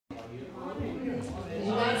Did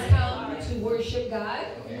you guys come to worship God?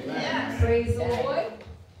 Yes. Praise the Lord.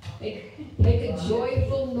 Make a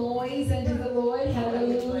joyful noise unto the Lord.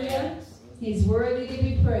 Hallelujah. He's worthy to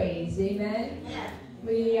be praised. Amen.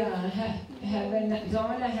 We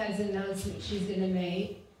Donna has an announcement she's going to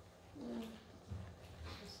make.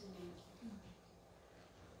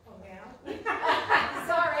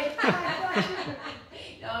 Sorry.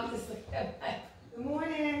 No, I'm just Good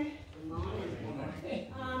morning. Good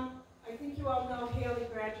morning. I think you all know Haley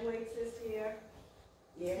graduates this year.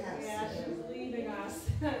 Yes. Yeah, she's leaving us.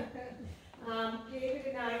 David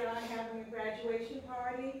and I are having a graduation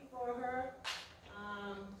party for her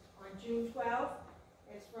on June 12th.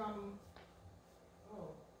 It's from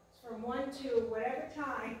 1 to whatever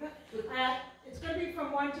time. It's going to be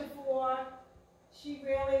from 1 to 4. She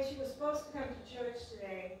was supposed to come to church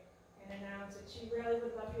today and announce it. She really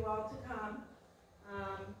would love you all to come.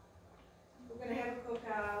 We're going to have a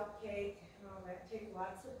cookout, cake, and all that. Take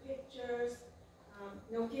lots of pictures.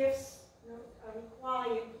 No gifts, no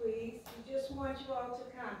quiet, please. We just want you all to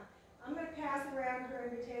come. I'm going to pass around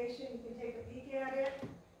her invitation. You can take a peek at it.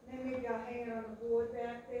 And then maybe I'll hang it on the board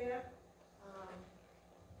back there.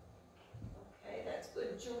 Okay, that's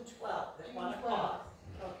good. June 12th at June 1 o'clock.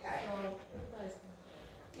 Okay.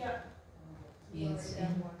 Yep. Yes.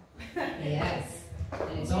 Yes.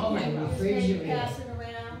 And it's on my refrigerator. Pass it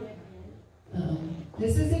around.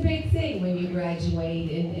 This is a big thing when you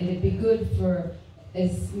graduate, and it'd be good for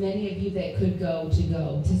as many of you that could go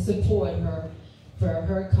to support her for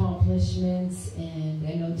her accomplishments. And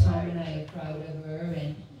I know Tom and I are proud of her.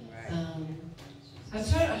 And I'm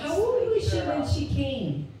trying. How old was she when she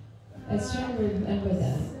came? I was trying to remember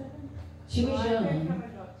that. She was young.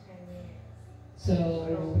 So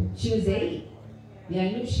she was 8. Yeah,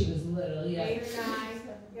 I knew she was little. Yeah. 8 or 9.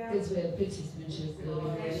 Because we had pictures when she was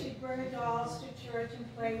little. Yeah, she'd bring her dolls to church and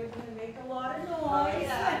play with them and make a lot of noise.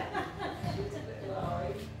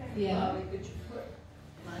 Yeah. Could you put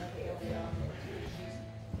my Haley on there?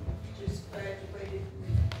 She's just graduated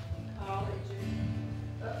from college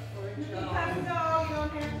and up for a You can job. come go, you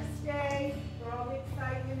don't have to stay for all the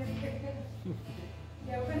excitement and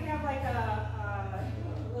yeah, we're gonna have like a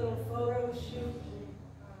little photo shoot.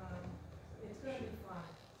 It's gonna be fun.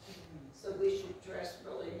 So we should dress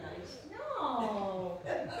really nice. No,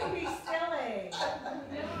 don't be silly.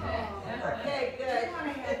 No. Okay, We good.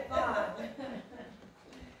 wanna have fun.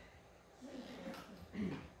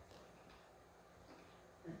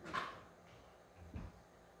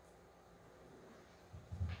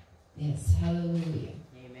 Yes, hallelujah.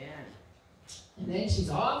 Amen. And then she's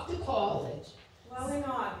off to college. Well, in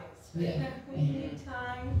August. Yeah. We need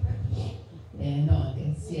time. Yeah, in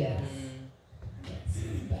August, yes. Yes.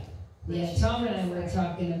 But, yeah, Tom and I were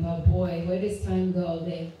talking about, boy, where does time go?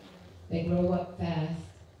 They grow up fast.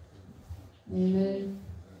 Amen.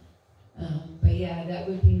 But yeah, that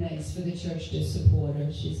would be nice for the church to support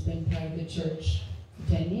her. She's been part of the church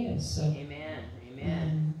for 10 years, so. Amen.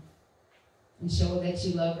 Amen. And show her that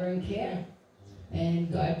you love her and care.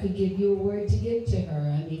 And God could give you a word to give to her.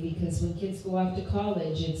 I mean, because when kids go off to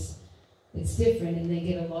college, it's different, and they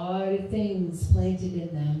get a lot of things planted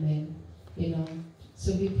in them, and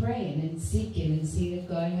so be praying and seeking and see if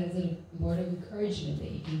God has a word of encouragement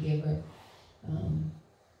that you can give her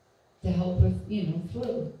to help her,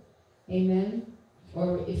 through. Amen.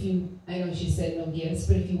 Or if I know she said no gifts,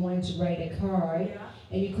 but if you wanted to write a card, Yeah.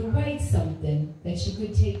 and you could write something that she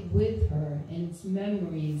could take with her, and it's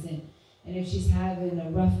memories, and if she's having a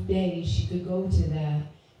rough day, she could go to that,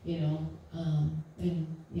 and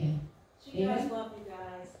yeah. She does love you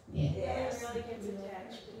guys. Yeah. Yes. Really gets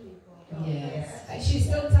attached to people. Yes. She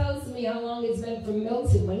still tells me how long it's been from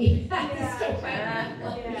Milton when he passed away.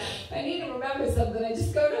 Yeah. If I need to remember something, I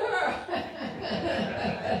just go to her.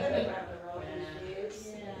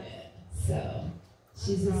 So,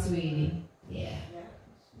 she's a sweetie. Yeah.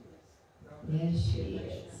 Yes, she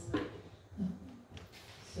is.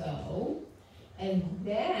 So, and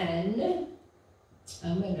then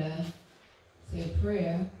I'm going to say a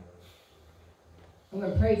prayer. I'm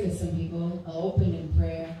going to pray for some people. I'll open in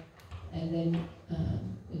prayer. And then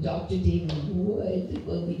Dr. David Wood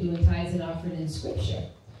will be doing tithes and offering in Scripture.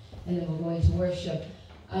 And then we're going to worship.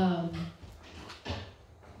 I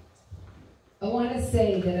want to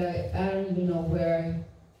say that I don't even know where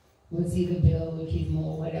it was, either Bill or Keith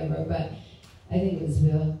Moore, whatever, but I think it was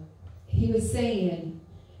Bill. He was saying,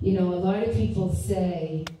 a lot of people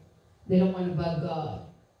say they don't want to bug God.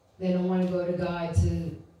 They don't want to go to God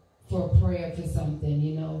for prayer for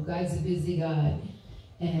something, God's a busy God.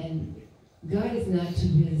 And God is not too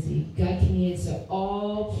busy. God can answer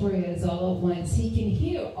all prayers all at once. He can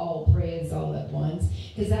hear all prayers all at once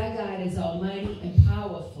because our God is almighty and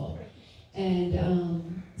powerful.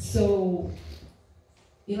 And so,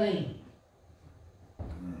 Elaine.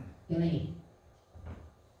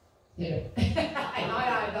 Hit her.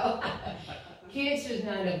 I know. Cancer is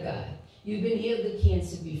not of God. You've been healed of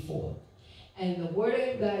cancer before. And the Word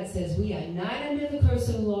of God says we are not under the curse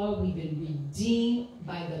of the law. We've been redeemed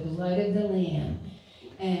by the blood of the Lamb.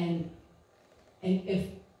 And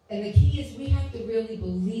the key is we have to really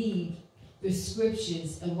believe the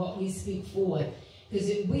scriptures and what we speak forth. Because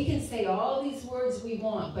we can say all these words we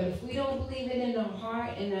want, but if we don't believe it in our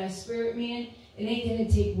heart and our spirit, man, it ain't going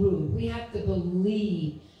to take root. We have to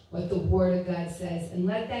believe what the Word of God says and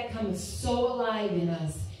let that come so alive in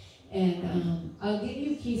us. And I'll give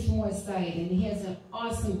you Keith Moore's site, and he has an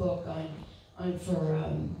awesome book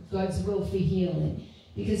for God's will for healing.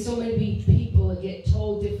 Because so many people get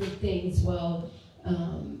told different things. Well,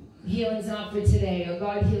 healing's not for today, or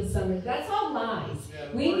God heals something. That's all lies.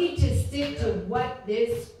 Yeah, we need to stick to what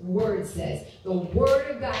this Word says. The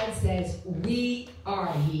Word of God says we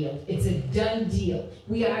are healed. It's a done deal.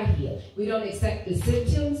 We are healed. We don't accept the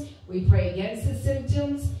symptoms. We pray against the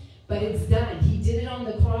symptoms. But it's done. He did it on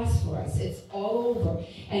the cross for us. It's all over.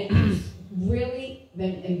 And He's really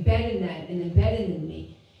been embedded in that and embedded in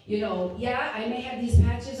me. You know, yeah, I may have these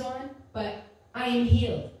patches on, but I am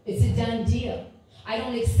healed. It's a done deal. I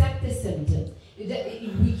don't accept the symptoms.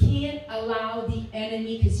 We can't allow the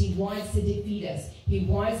enemy, because he wants to defeat us. He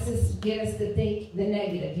wants to get us to think the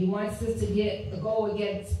negative. He wants us to go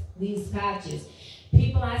against these patches.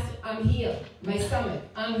 People ask, I'm healed. My stomach,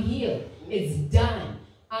 I'm healed. It's done.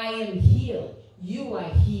 I am healed. You are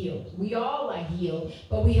healed. We all are healed,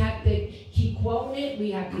 but we have to keep quoting it.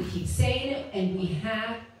 We have to keep saying it, and we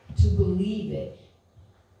have to believe it.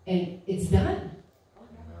 And it's done.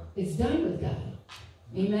 It's done with God.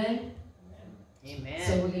 Amen? Amen.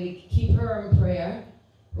 So we're going to keep her in prayer.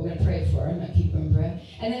 We're going to pray for her, not keep her in prayer.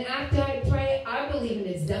 And then after I pray, I believe in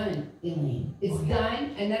it's done, Elaine. It's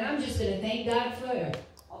done, and then I'm just going to thank God for her.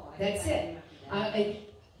 That's it.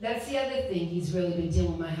 That's the other thing He's really been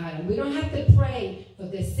dealing with my heart on. We don't have to pray for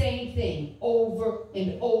the same thing over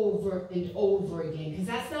and over and over again, because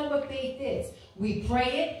that's not what faith is. We pray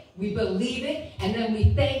it, we believe it, and then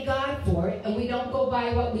we thank God for it, and we don't go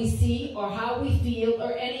by what we see or how we feel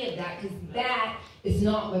or any of that, because that is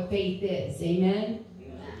not what faith is. Amen?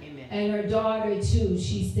 Amen. And her daughter, too,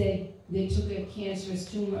 she said they took a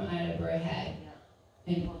cancerous tumor out of her head.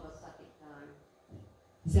 And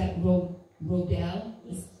is that Rodell?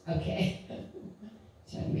 Okay.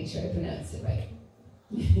 Trying to make sure I pronounce it right.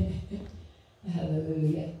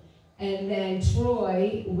 Hallelujah. And then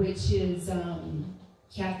Troy, which is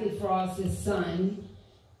Kathy Frost's son,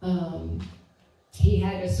 he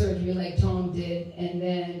had a surgery like Tom did, and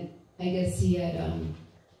then I guess he had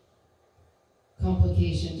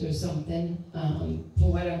complications or something,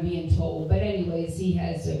 from what I'm being told. But anyways, he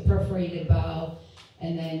has a perforated bowel,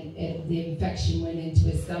 and then the infection went into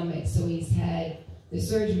his stomach, so he's had the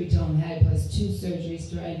surgery Tom had, plus 2 surgeries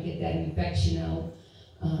trying to get that infection out.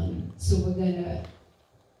 So we're going to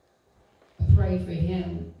pray for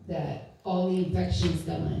him that all the infection's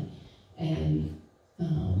gone and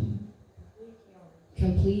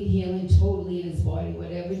complete healing totally in his body.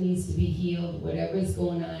 Whatever needs to be healed, whatever is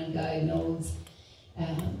going on, God knows.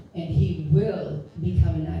 And he will be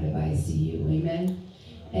coming out of ICU. Amen?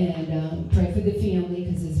 And pray for the family,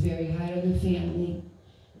 because it's very hard on the family.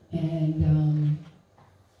 And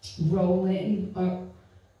Roland,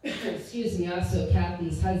 excuse me, also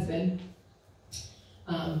Kathy's husband,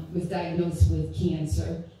 was diagnosed with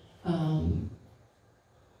cancer.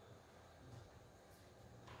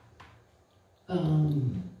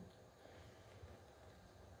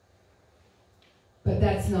 But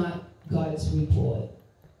that's not God's report.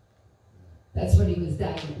 That's what he was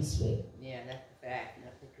diagnosed with. Yeah, that's the fact,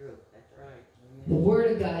 not the truth. That's right. Amen. The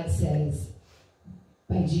Word of God says,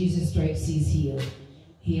 by Jesus' stripes he's healed.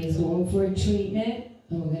 He is going for a treatment,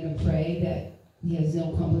 and we're going to pray that he has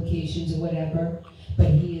no complications or whatever,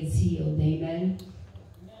 but he is healed. Amen?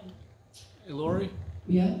 Hey, Lori?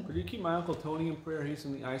 Yeah? Could you keep my Uncle Tony in prayer? He's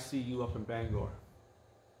in the ICU up in Bangor.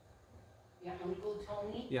 Yeah, Uncle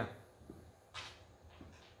Tony? Yeah.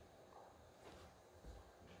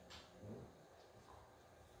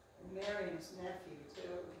 Marion's nephew,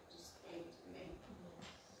 too, just came to me.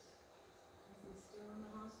 Is he still in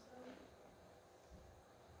the hospital?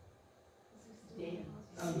 Is he still Dan. in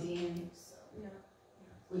the Oh, hospital? Dan. So, yeah.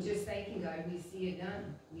 We're just thanking God. We see it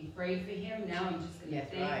done. We prayed for him. Now I'm just going to Yes,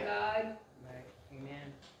 thank right. God. Right.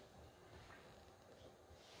 Amen.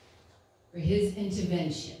 for his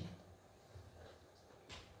intervention.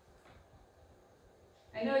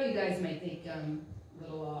 I know you guys might think I'm a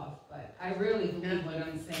little off, but I really believe what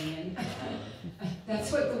I'm saying.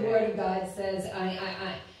 That's what the Word of God says.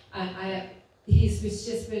 He's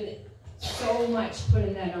just been so much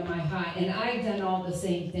putting that on my heart, and I've done all the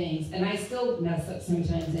same things, and I still mess up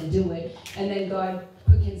sometimes and do it, and then God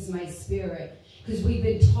quickens my spirit, because we've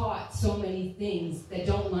been taught so many things that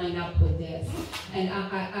don't line up with this, and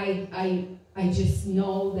I just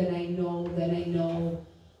know that I know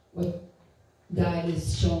what God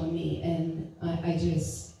is showing me, and I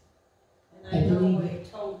just, And I know believe what it.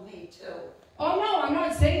 he told me too. Oh no, I'm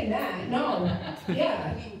not saying that, no,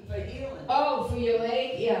 yeah. I mean, for healing. Oh, for your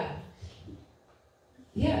leg? Yeah.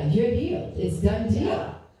 Yeah, you're healed. It's done deal.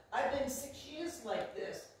 Yeah. I've been 6 years like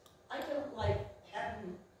this. I don't like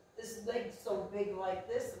having this leg so big like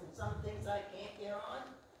this, and some things I can't get on.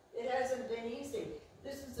 It hasn't been easy.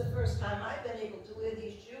 This is the first time I've been able to wear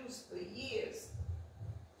these shoes for years.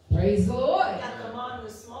 Praise the Lord. I got them on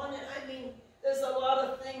this morning. I mean, there's a lot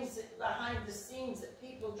of things behind the scenes that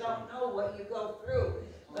people don't know what you go through.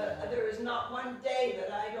 But there is not one day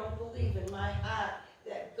that I don't believe in my heart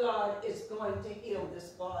that God is going to heal this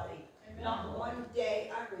body. Amen. Not one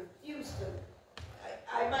day. I refuse to.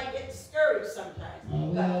 I might get discouraged sometimes.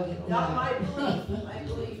 But not my belief. My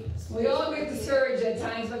belief. We all get discouraged at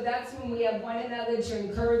times, but that's when we have one another to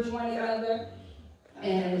encourage one another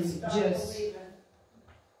and just believing.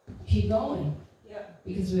 keep going. Yeah.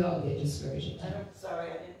 Because we all get discouraged at times. I'm sorry,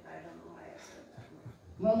 I don't know why I said that.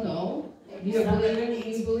 Well, no. Maybe You somebody believe it,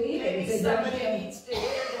 needs- you believe it. Maybe It's a done somebody deal. needs to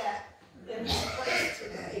hear that in this place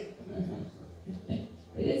today.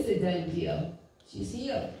 It is a done deal. She's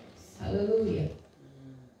healed. Hallelujah.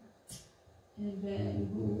 And then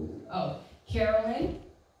who? Oh, Carolyn.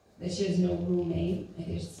 That she has no roommate. I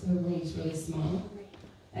guess her room's really small.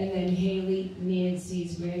 And then Haley,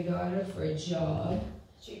 Nancy's granddaughter, for a job.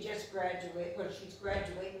 She just graduated, well, she's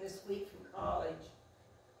graduating this week from college.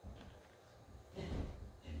 The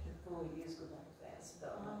 4 years go by fast,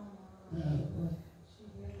 though. Oh,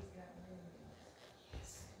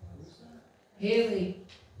 Haley,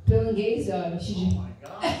 Bill and Gay's daughter. She just, my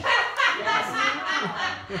God. Yes.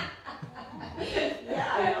 Yeah,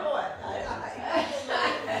 I know it.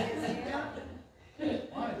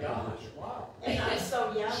 My gosh, wow. And I'm so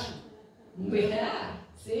young. yeah.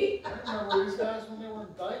 See? I remember these guys when they were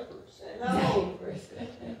in diapers. No.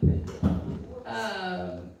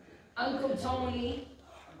 Uncle Tony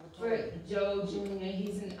for Joe Jr.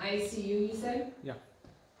 He's in ICU, you said? Yeah.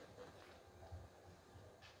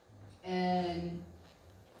 And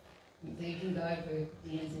I'm thanking God for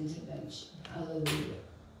Dan's intervention. Hallelujah.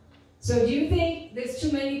 So do you think there's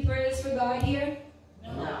too many prayers for God here?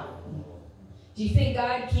 No. Do you think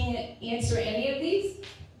God can't answer any of these?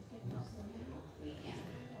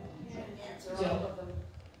 Answer all of them.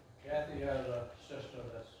 Kathy has a sister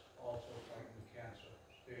that's also fighting cancer,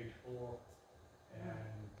 stage 4,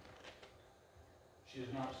 and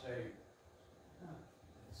she's not saved.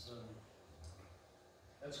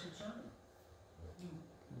 That's concerning.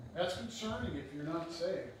 That's concerning if you're not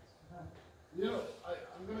saved. You know,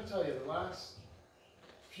 I'm going to tell you, the last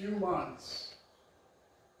few months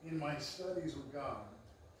in my studies with God,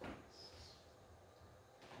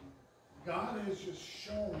 God has just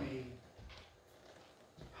shown me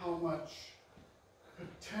how much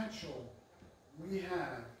potential we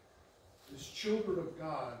have as children of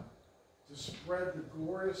God to spread the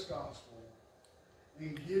glorious gospel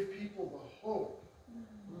and give people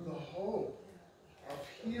the hope of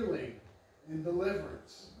healing and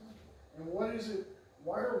deliverance. And what is it,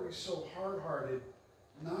 why are we so hard-hearted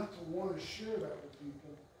not to want to share that with people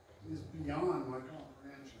is beyond my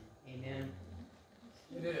comprehension. Amen.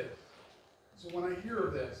 It is. So when I hear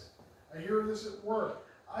of this, I hear of this at work,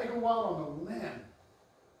 I go out on a limb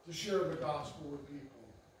to share the gospel with people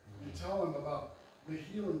and tell them about the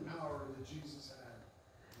healing power that Jesus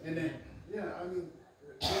had. And then, yeah, I mean,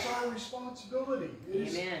 it's our responsibility.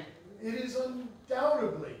 Amen. It is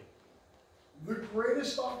undoubtedly the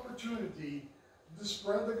greatest opportunity to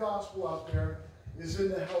spread the gospel out there is in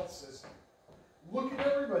the health system. Look at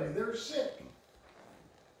everybody, they're sick.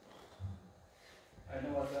 I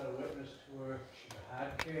know I've got a witness to her, she's a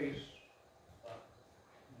hard case, but,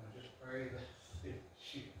 just pray that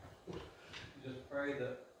just pray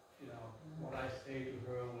that, what I say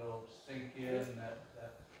to her will sink in, that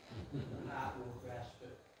her heart will grasp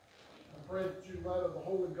it. I pray that you let of the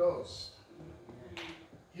Holy Ghost.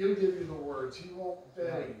 He'll give you the words. He won't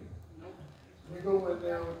fail you. You go in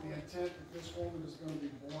there with the intent that this woman is going to be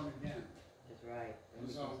born again. That's right.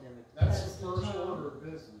 So that's the first order of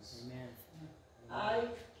business. Amen. I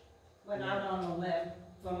went out on a limb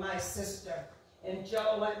for my sister. And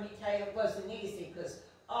Joe, let me tell you, it wasn't easy because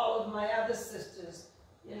all of my other sisters,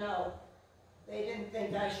 you know, they didn't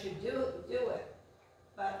think I should do it.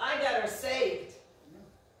 But I got her saved.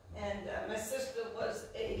 And my sister was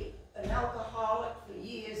an alcoholic for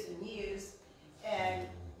years and years, and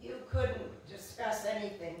you couldn't discuss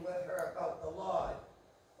anything with her about the Lord.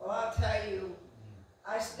 Well, I'll tell you,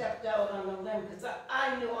 I stepped out on a limb because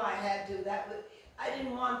I knew I had to. I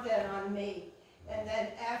didn't want that on me. And then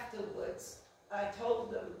afterwards, I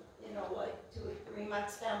told them, you know, like 2 or 3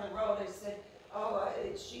 months down the road, I said, oh,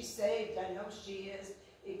 she's saved. I know she is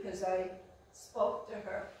because I spoke to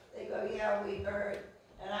her. They go, yeah, we heard.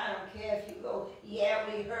 And I don't care if you go, yeah,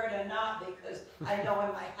 we heard or not, because I know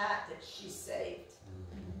in my heart that she's saved.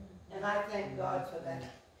 And I thank God for that.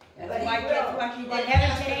 That's why guess what you did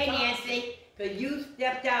heaven today, Nancy, because you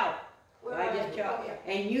stepped out. I just told you.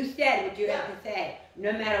 And you said what you had to say,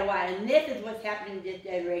 no matter what. And this is what's happening in this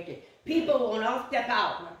generation. People will not step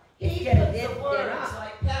out. Instead of this, the words,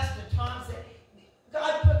 like Pastor Tom said,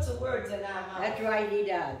 God puts the words in our mouth. That's right, he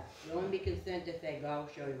does. Don't be concerned to say, God will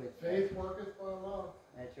show you what. Faith worketh by love.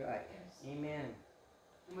 That's right. Yes. Amen.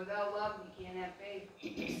 And without love, you can't have faith.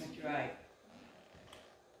 That's right.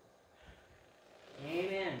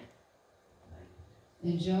 Amen.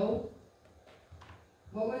 And Joe,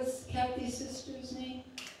 what was Kathy's sister's name?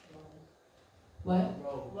 What?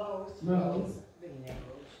 Lowe's. Rose. Big name.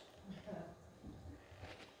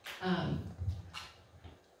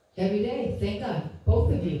 Every day, thank God,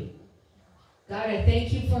 both of you. God, I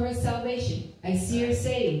thank you for her salvation. I see her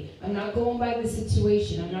saved. I'm not going by the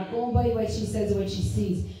situation. I'm not going by what she says or what she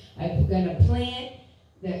sees. I'm going to plant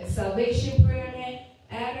the salvation prayer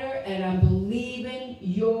at her, and I'm believing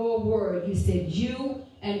your word. You said you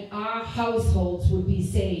and our households would be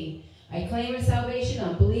saved. I claim her salvation.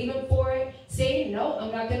 I'm believing for it. Satan, no,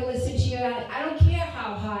 I'm not going to listen to you. I don't care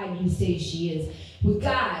how high you say she is. With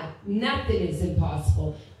God, nothing is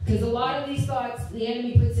impossible. Because a lot of these thoughts, the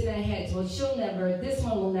enemy puts in our heads. Well, she'll never, this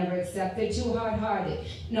one will never accept. They're too hard-hearted.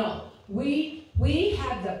 No, we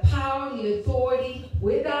have the power and the authority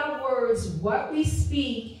with our words, what we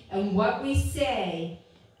speak and what we say,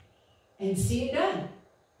 and see it done.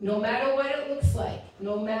 No matter what it looks like,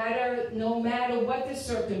 no matter what the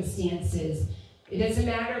circumstances. It doesn't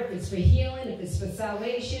matter if it's for healing, if it's for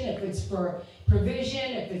salvation, if it's for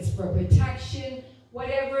provision, if it's for protection.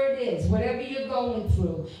 Whatever it is, whatever you're going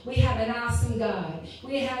through, we have an awesome God.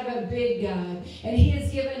 We have a big God. And he has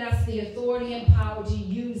given us the authority and power to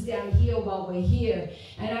use down here while we're here.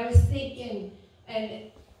 And I was thinking, and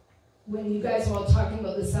when you guys were all talking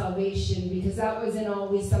about the salvation, because that wasn't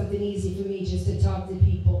always something easy for me just to talk to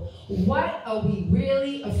people. What are we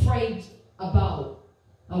really afraid about?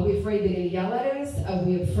 Are we afraid they're going to yell at us? Are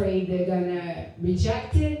we afraid they're going to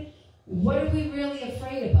reject it? What are we really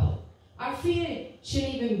afraid about? Our fear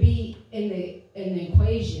shouldn't even be in the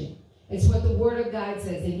equation. It's what the Word of God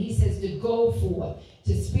says. And he says to go forth,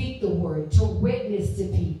 to speak the Word, to witness to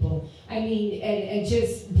people. I mean, and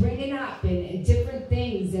just bring it up and different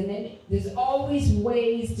things. And then there's always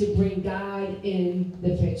ways to bring God in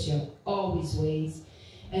the picture. Always ways.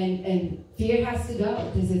 And fear has to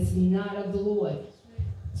go because it's not of the Lord.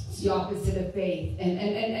 It's the opposite of faith.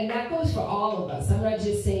 And that goes for all of us. I'm not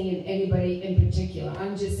just saying anybody in particular.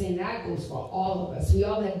 I'm just saying that goes for all of us. We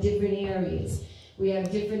all have different areas. We have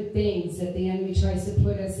different things that the enemy tries to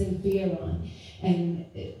put us in fear on.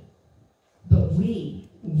 But we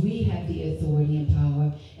have the authority and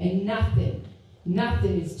power. And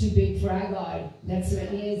nothing is too big for our God. That's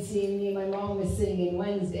what Nancy and me and my mom was singing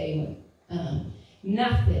Wednesday.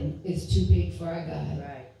 Nothing is too big for our God.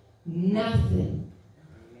 Right. Nothing.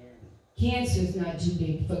 Amen. Cancer is not too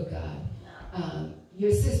big for God.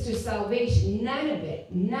 Your sister's salvation, none of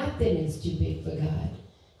it. Nothing is too big for God.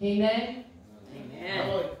 Amen?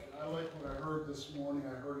 Amen. I like what I heard this morning.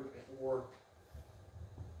 I heard it before.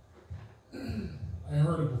 And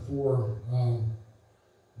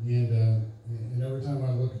every time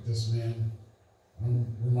I look at this man, I'm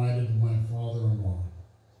reminded of my father-in-law,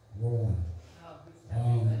 Roland.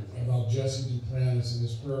 About Jesse Duplantis in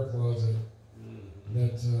his prayer closet.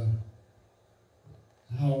 That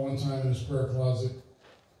how one time in his prayer closet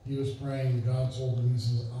he was praying and God told him, he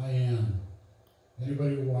says, I am.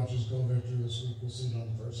 Anybody who watches Go Victory this week will see it on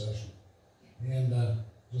the first session. And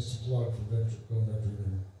just a plug for Victory, Go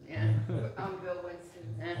Victory. Yeah. I'm Bill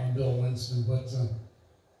Winston. I'm Bill Winston. But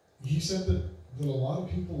he said that a lot of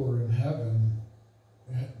people were in heaven,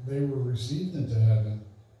 they were received into heaven,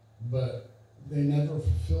 but they never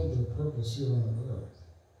fulfilled their purpose here on earth.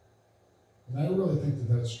 And I really think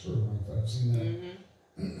that that's true. I've seen that.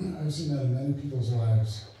 I've seen that in many people's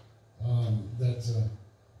lives. that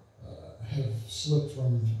have slipped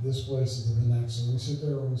from this place to the next, and we sit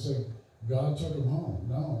there and we say, God took them home.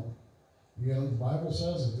 No. You know, the Bible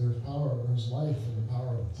says that there's life in the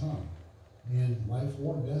power of the tongue, and life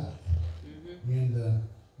or death. Mm-hmm. And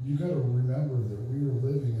you got to remember that we are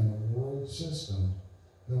living in a world system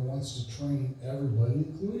that wants to train everybody,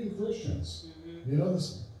 including Christians. Mm-hmm. You know,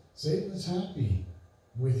 Satan is happy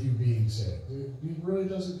with you being saved. He really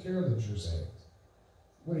doesn't care that you're saved.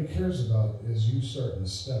 What he cares about is you starting to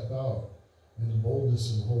step out in the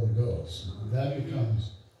boldness of the Holy Ghost. That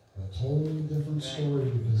becomes a totally different story,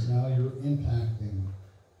 because now you're impacting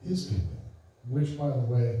his kingdom, which, by the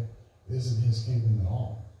way, isn't his kingdom at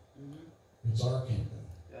all. Mm-hmm. It's our kingdom.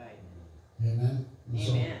 Right. Amen? And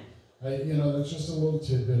amen. So, you know, that's just a little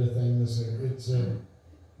tidbit of thing.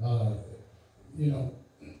 You know,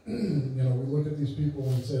 we look at these people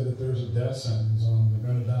and say that there's a death sentence on them,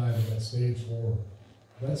 they're going to die, they got stage 4.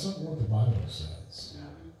 That's not what the Bible says.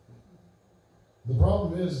 The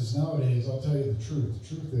problem is nowadays, I'll tell you the truth.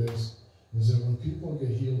 The truth is that when people get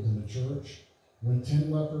healed in the church, when 10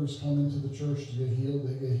 lepers come into the church to get healed,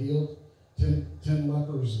 they get healed. 10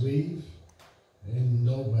 lepers leave, and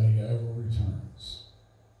nobody ever returns.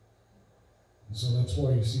 And so that's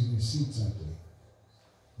why you see these seats empty.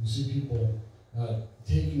 You see people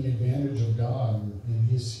taking advantage of God and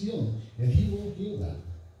his healing, and he will heal them.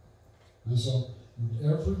 And so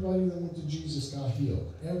everybody that went to Jesus got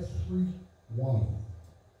healed. Every one of them.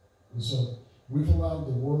 And so we've allowed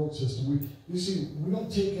the world system. You see, we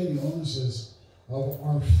don't take any onuses of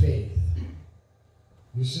our faith.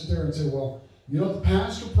 You sit there and say, well, you know, the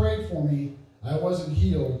pastor prayed for me, I wasn't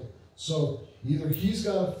healed, so either he's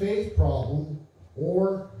got a faith problem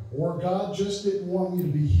or God just didn't want me to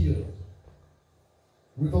be healed.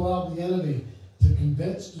 We've allowed the enemy to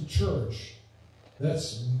convince the church.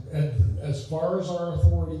 That's as far as our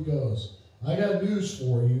authority goes. I got news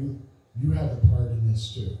for you. You have a part in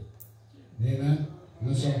this too. Amen?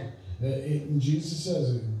 And so, Jesus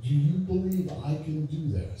says, do you believe I can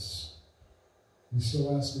do this? He's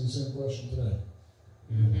still asking the same question today.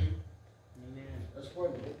 Mm-hmm. Amen. That's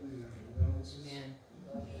quite the opening there.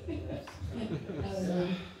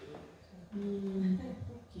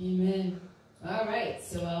 Amen. All right,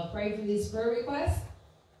 so I'll pray for these prayer requests.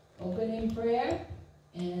 Open in prayer,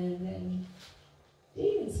 and then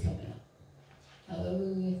David's coming up.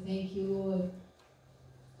 Hallelujah. Thank you, Lord.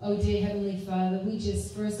 Oh, dear Heavenly Father,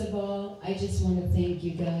 first of all, I just want to thank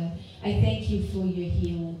you, God. I thank you for your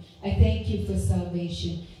healing. I thank you for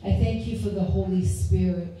salvation. I thank you for the Holy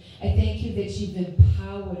Spirit. I thank you that you've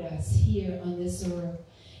empowered us here on this earth.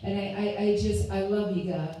 And I love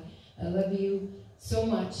you, God. I love you so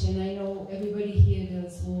much, and I know everybody here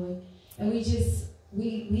does, Lord. And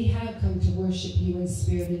we have come to worship you in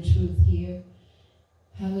spirit and truth here.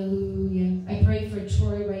 Hallelujah. I pray for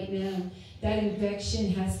Troy right now. That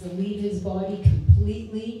infection has to leave his body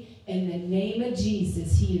completely. In the name of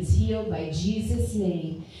Jesus, he is healed by Jesus'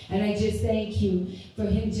 name. And I just thank you for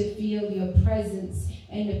him to feel your presence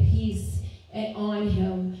and the peace on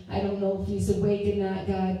him. I don't know if he's awake or not,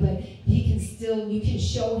 God, but you can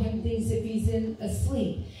show him things if he's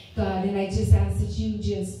asleep, God. And I just ask that you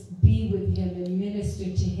just be with him and minister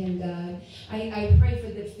to him, God. I pray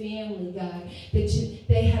for the family, God, that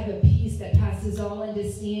they have a peace that passes all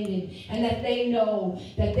understanding, and that they know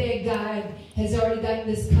that their God has already got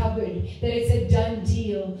this covered, that it's a done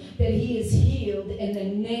deal, that he is healed in the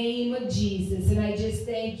name of Jesus. And I just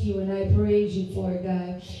thank you and I praise you for it,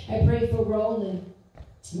 God. I pray for Roland.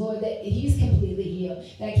 Lord, that he's completely healed.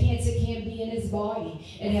 That cancer can't be in his body.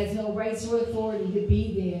 It has no rights or authority to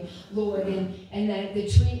be there, Lord. And that the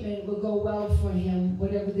treatment will go well for him,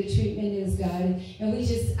 whatever the treatment is, God.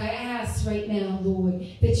 And I ask right now, Lord,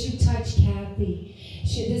 that you touch Kathy.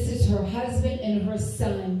 This is her husband and her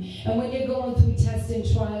son. And when you're going through tests and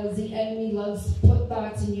trials, the enemy loves to put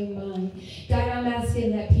thoughts in your mind. God, I'm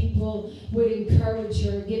asking that people would encourage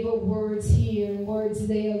her, give her words here and words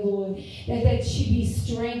there, Lord. That she be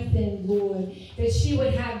strengthened, Lord. That she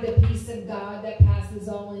would have the peace of God that passes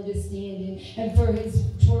all understanding. And for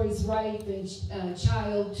his wife and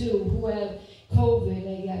child, too, who have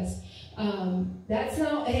COVID, I guess.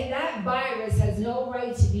 That virus has no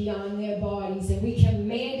right to be on their bodies, and we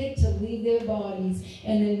command it to leave their bodies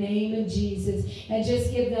in the name of Jesus, and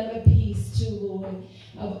just give them a peace too, Lord,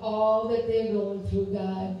 of all that they're going through,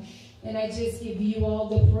 God. And I just give you all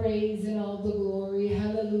the praise and all the glory.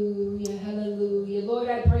 Hallelujah, hallelujah. Lord,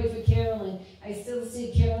 I pray for Carolyn. I still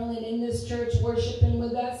see Carolyn in this church worshiping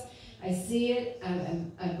with us. I see it,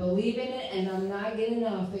 I believe in it, and I'm not getting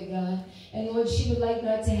off it, God. And Lord, she would like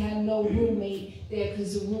not to have no roommate there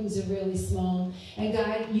because the rooms are really small. And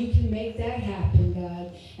God, you can make that happen,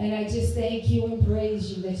 God. And I just thank you and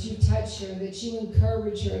praise you that you touch her, that you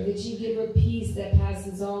encourage her, that you give her peace that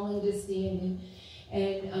passes all understanding.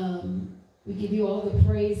 And we give you all the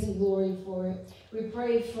praise and glory for it. We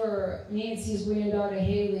pray for Nancy's granddaughter,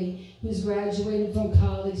 Haley, who's graduated from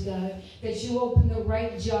college, God, that you open the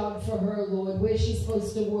right job for her, Lord, where she's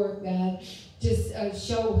supposed to work, God. Just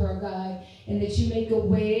show her, God, and that you make a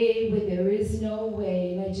way where there is no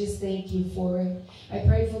way. And I just thank you for it. I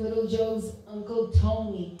pray for little Joe's Uncle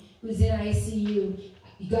Tony, who's in ICU.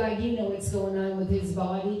 God, you know what's going on with his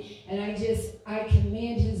body. And I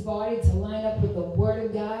command his body to line up with the word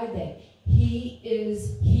of God, that he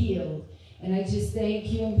is healed. And I just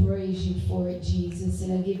thank you and praise you for it, Jesus.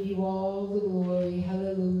 And I give you all the glory.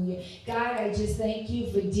 Hallelujah. God, I just thank you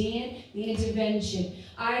for Dan, the intervention.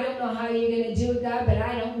 I don't know how you're going to do it, God, but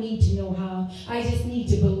I don't need to know how. I just need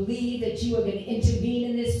to believe that you are going to intervene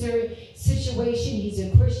in this situation. He's a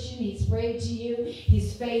Christian. He's prayed to you.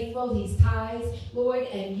 He's faithful. He's tithes, Lord.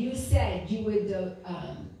 And you said you would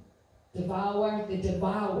devour the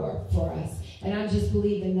devourer for us. And I'm just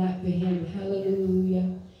believing that for him.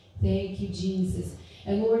 Hallelujah. Thank you, Jesus.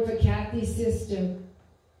 And Lord, for Kathy's sister,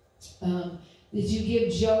 that you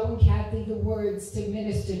give Joe and Kathy the words to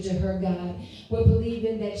minister to her, God. We're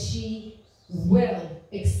believing that she will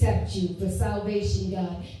accept you for salvation,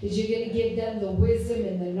 God. That you're going to give them the wisdom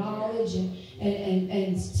and the knowledge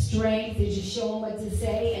and strength, that you show them what to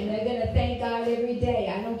say. And they're going to thank God every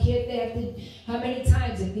day. I don't care if they have to, how many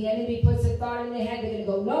times, if the enemy puts a thought in their head, they're going to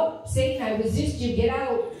go, nope, Satan, I resist you, get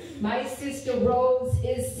out. My sister Rose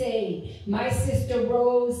is saved. My sister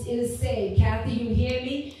Rose is saved. Kathy, you hear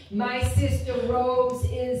me? My sister Rose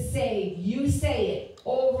is saved. You say it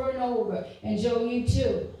over and over. And Joe, you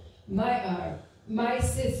too. My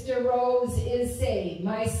sister Rose is saved.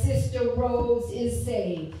 My sister Rose is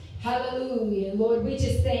saved. Hallelujah. Lord, we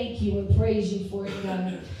just thank you and praise you for it,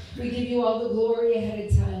 God. We give you all the glory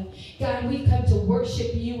ahead of time. God, we come to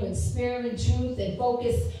worship you in spirit and truth and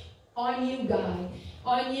focus on you, God.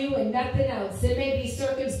 On you and nothing else. There may be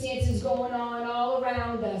circumstances going on all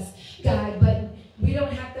around us, God, but we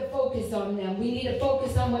don't have to focus on them. We need to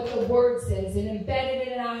focus on what the word says and embed it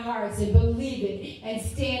in our hearts and believe it and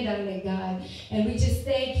stand on it, God. And we just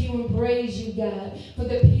thank you and praise you, God, for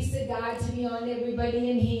the peace of God to be on everybody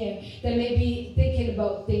in here that may be thinking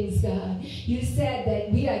about things, God. You said that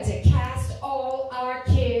we are to cast all our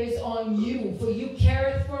cares on you, for you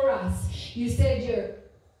careth for us. You said your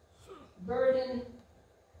burden,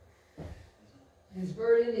 his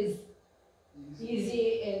burden is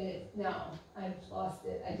easy and no, I've lost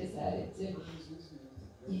it. I just had it too.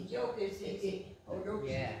 The joke is easy.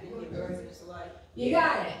 Yeah. You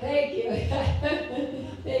got it. Thank you.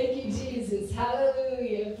 Thank you, Jesus.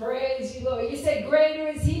 Hallelujah. Praise you, Lord. You said greater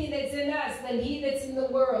is he that's in us than he that's in the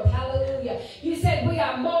world. Hallelujah. You said we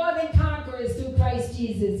are more than conquerors through Christ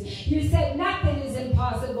Jesus. You said nothing is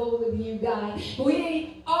impossible with you, God.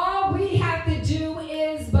 All we have to do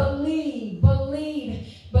is believe. Believe.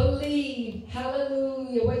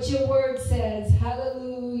 Hallelujah. What your word says.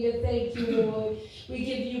 Hallelujah. Thank you, Lord. We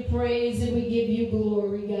give you praise and we give you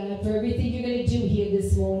glory, God, for everything you're going to do here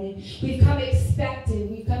this morning. We've come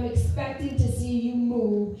expecting. We've come expecting to see you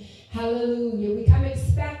move. Hallelujah. We come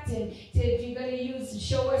expecting to, if you're going to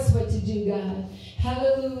show us what to do, God.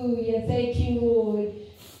 Hallelujah. Thank you, Lord.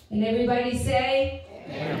 And everybody say,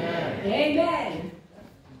 Amen. Amen.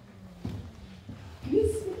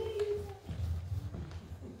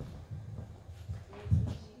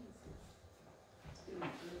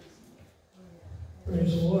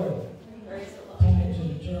 Praise the Lord. Praise the Lord. Time to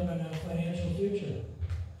determine our financial future.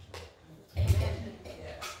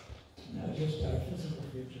 Not just our physical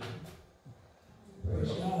future.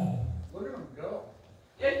 Praise God. Look at them go.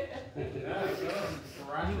 Yeah,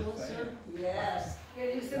 miraculous, sir. Yes. You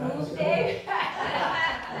gonna do some moves, Dave? I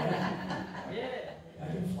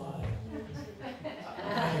can fly. I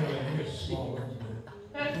can small ones,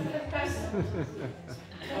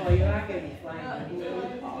 Oh, you are going to be flying.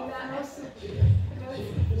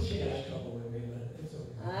 She has trouble with me, but it's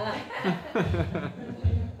okay.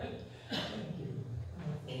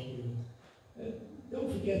 Thank you. Don't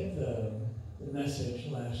forget the message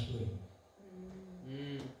last week.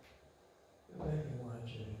 Go back and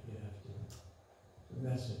watch it if you have to. The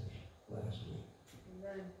message last week.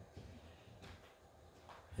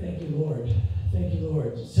 Thank you, Lord. Thank you,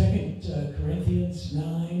 Lord. 2 Corinthians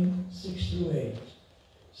 9, 6 through 8.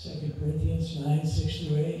 2 Corinthians 9, 6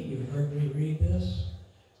 through 8. You heard me read this.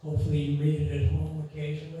 Hopefully you read it at home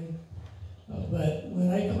occasionally. But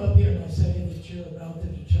when I come up here and I say that you're about to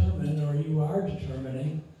determine, or you are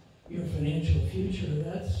determining, your financial future,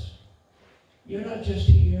 you're not just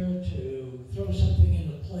here to throw something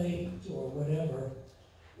in the plate or whatever.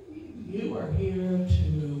 You are here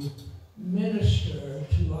to minister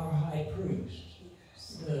to our high priest.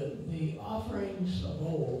 The offerings of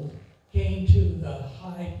old came to the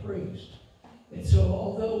high priest. And so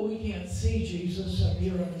although we can't see Jesus up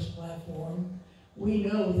here on this platform, we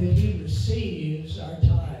know that he receives our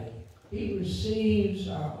tithe. He receives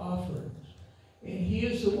our offerings. And he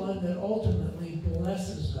is the one that ultimately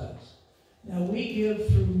blesses us. Now we give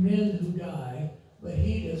through men who die, but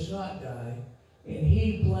he does not die. And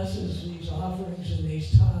he blesses these offerings and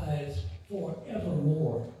these tithes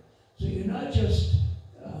forevermore. So you're not just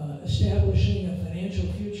establishing a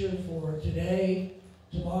financial future for today,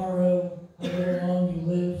 tomorrow, however long you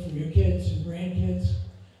live, for your kids and grandkids,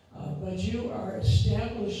 but you are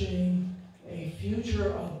establishing a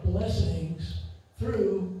future of blessings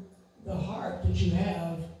through the heart that you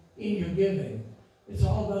have in your giving. It's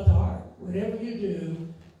all about the heart. Whatever you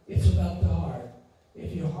do, it's about the heart.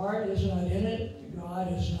 If your heart is not in it,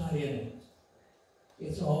 God is not in it.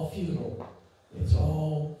 It's all futile. It's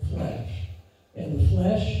all flesh. And the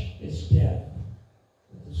flesh is death.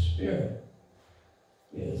 But the Spirit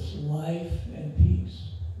is life and peace.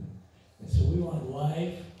 And so we want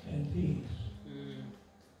life and peace.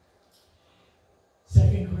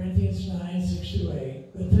 2 Corinthians 9, 6-8.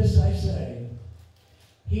 But this I say,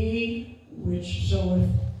 he which soweth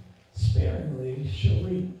sparingly shall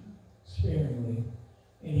reap sparingly,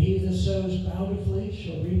 and he that sows bountifully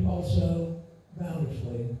shall reap also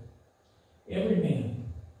bountifully. Every man,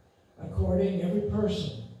 every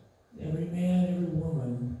person, every man, every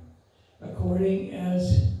woman, according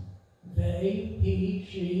as they, he,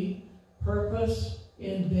 she, purpose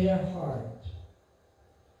in their heart.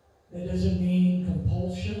 That doesn't mean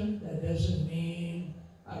compulsion. That doesn't mean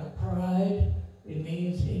out of pride. It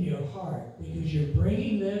means in your heart, because you're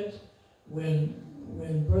bringing that when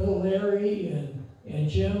Brother Larry and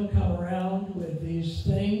Jim come around with these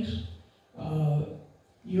things,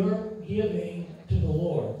 you're giving to the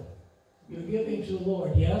Lord. You're giving to the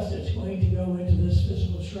Lord. Yes, it's going to go into this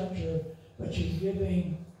physical structure, but you're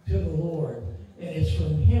giving to the Lord, and it's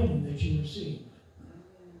from him that you receive.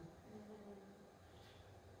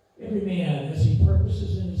 Every man, as he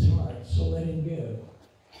purposes in his heart, so let him give,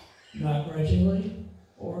 not grudgingly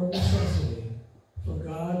or of necessity, for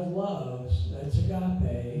God loves, that's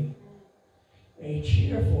agape, a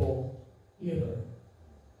cheerful giver.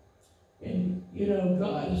 And,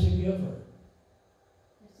 God is a giver.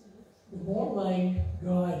 The more like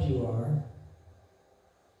God you are,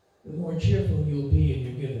 the more cheerful you'll be in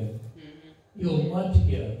your giving. You'll want to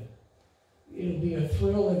give. It'll be a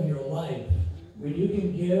thrill of your life. When you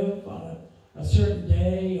can give on a certain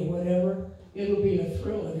day or whatever, it'll be a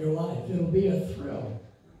thrill of your life. It'll be a thrill.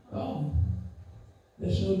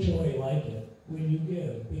 There's no joy like it when you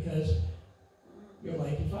give, because you're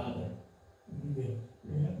like your Father. When you give,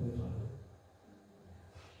 your Heavenly Father.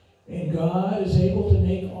 And God is able to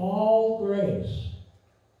make all grace.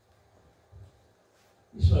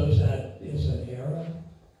 You suppose that is an era?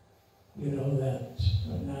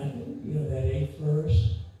 That 8th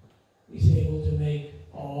verse. He's able to make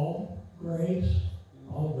all grace.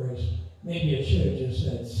 All grace. Maybe it should have just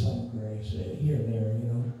said some grace here and there,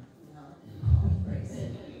 All grace.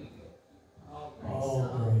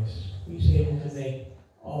 All grace. He's able to make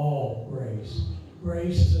all grace.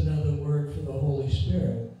 Grace is another word for the Holy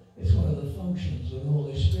Spirit. It's one of the functions of the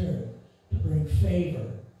Holy Spirit, to bring favor.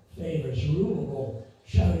 Favor is rulable.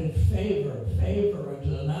 Shouted favor unto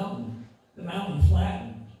the mountain. The mountain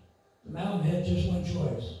flattened. The mountain had just one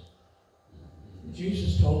choice.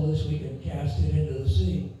 Jesus told us we could cast it into the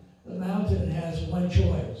sea. The mountain has one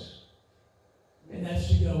choice, and that's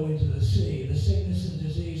to go into the sea. The sickness and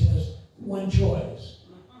disease has one choice.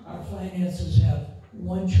 Our finances have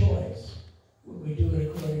one choice when we do it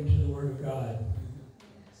according to the Word of God.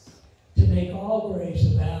 To make all grace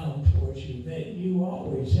abound towards you, that you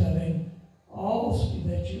always, a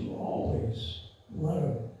lot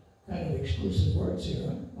of kind of exclusive words here,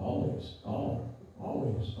 huh? Always,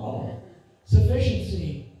 all.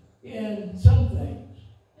 Sufficiency in some things.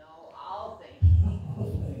 No, all things. All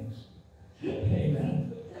things.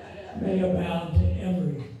 Amen. May abound to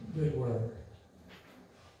every good work.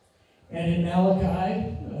 And in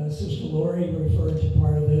Malachi, Sister Lori referred to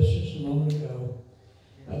part of this just a moment ago.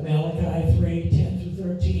 Malachi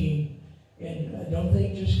 3:10-13. And don't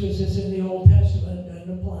think just because it's in the Old Testament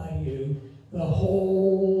doesn't apply to you. The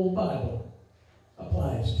whole Bible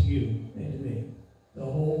applies to you and to me. The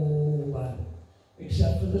whole Bible.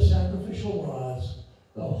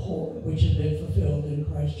 been fulfilled in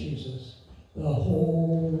Christ Jesus. The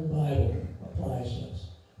whole Bible applies to us.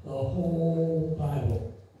 The whole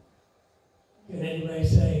Bible. Can anybody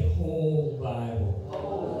say whole Bible?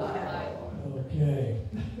 Whole Bible. Okay.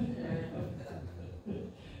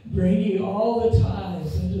 Bring ye all the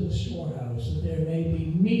tithes into the storehouse, that there may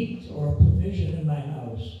be meat or provision in my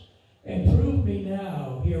house. And prove me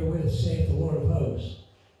now herewith, saith the Lord of hosts,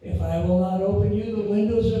 if I will not open you the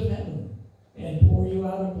windows of heaven, and pour you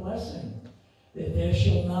out a blessing, that there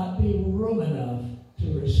shall not be room enough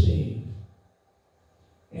to receive.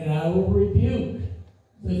 And I will rebuke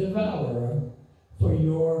the devourer for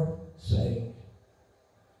your sake.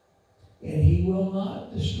 And he will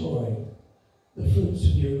not destroy the fruits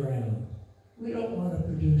of your ground. We don't want to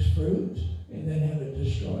produce fruit and then have it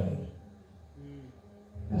destroyed.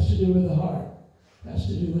 It has to do with the heart. It has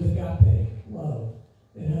to do with agape, love.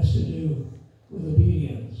 It has to do with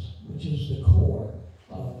obedience, which is the core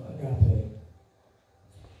of agape.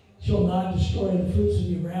 Shall not destroy the fruits of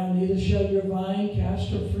your ground, neither shall your vine cast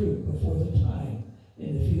her fruit before the time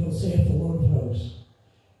in the field, saith the Lord of hosts.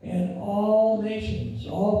 And all nations,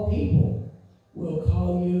 all people, will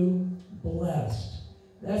call you blessed.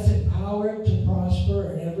 That's empowered to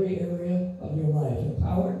prosper in every area of your life.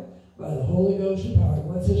 Empowered by the Holy Ghost empowered.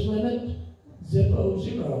 What's his limit? Zippo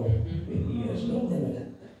zero. He has no limit.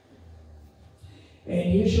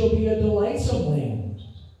 And you shall be a delightsome land,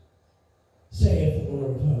 saith the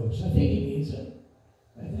Lord of hosts. I think he means it.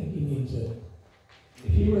 I think he means it.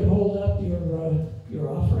 If you would hold up your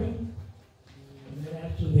offering, and then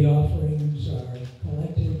after the offerings are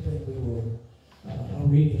collected, then we will, I'll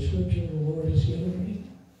read the scripture the Lord has given me,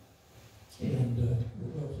 and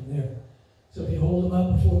we'll go from there. So if you hold them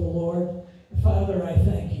up before the Lord, Father, I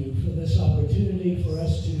thank you for this opportunity for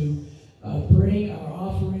us to bring our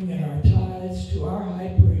offering and our tithes to our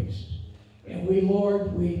high priest. And we,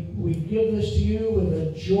 Lord, we give this to you with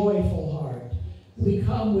a joyful heart. We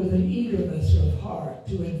come with an eagerness of heart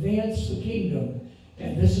to advance the kingdom,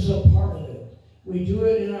 and this is a part of it. We do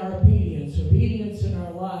it in our obedience in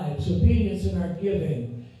our lives, obedience in our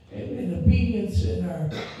giving, and obedience in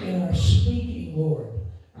our speaking, Lord.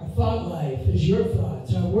 Our thought life is your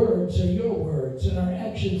thoughts, our words are your words, and our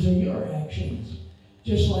actions are your actions,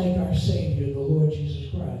 just like our Savior, the Lord Jesus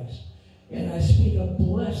Christ. And I speak a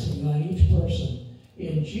blessing on each person.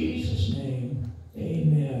 In Jesus' name,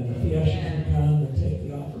 amen. If the ushers can come and take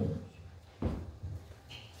the offering.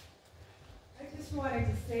 I just wanted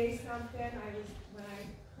to say something. When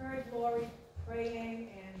I heard Lori praying,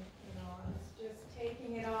 and I was just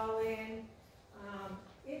taking it all in.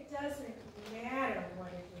 It doesn't matter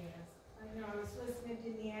what it is. I was listening to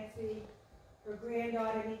Nancy. Her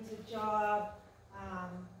granddaughter needs a job.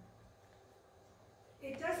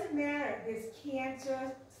 It doesn't matter. There's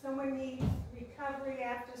cancer. Someone needs recovery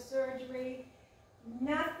after surgery.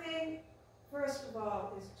 Nothing, first of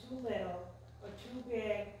all, is too little or too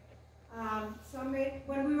big.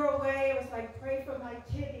 When we were away, it was like, pray for my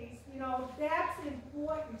kidneys. That's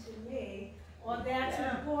important to me. Or that's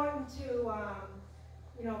important to,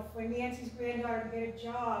 for Nancy's granddaughter to get a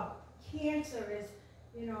job. Cancer is,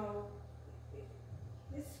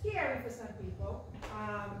 it's scary for some people.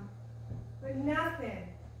 But nothing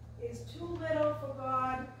is too little for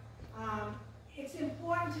God. It's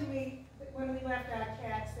important to me that when we left our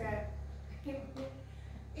cats that,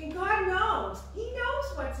 and God knows. He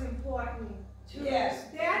knows what's important to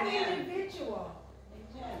that individual.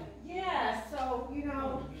 Yes, so,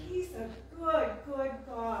 He's a good, good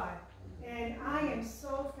God. And I am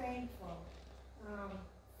so thankful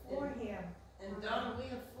for Him. And Donna, we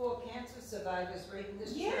have 4 cancer survivors right in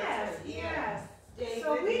this church. Yes. David,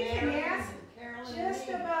 So we can Mary, ask Carolyn, just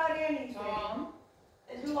and me. about anything.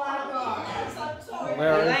 And to our God. Yes, I'm sorry.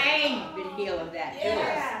 Elaine been healed of that too.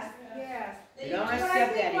 Yes. You don't But I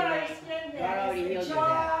accept think that, what I Elaine. stand God there already is healed the you of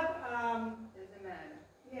that. job, Doesn't matter.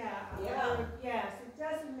 yeah. Yes, it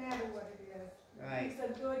doesn't matter what it is. Right. He's a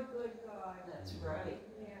good, good God. That's right.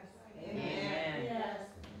 Yes. Amen. Yes.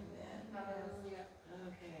 Hallelujah.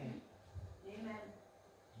 Okay. Amen.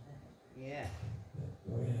 Yeah.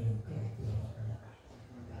 Go ahead and collect the offering.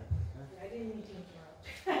 I didn't mean to interrupt.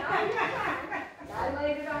 I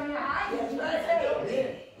laid it on your eyes. Yes, You right. say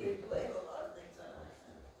it. We blame a lot of things on us.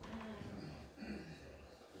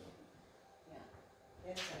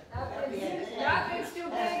 Nothing's too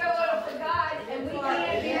big or little for God, and we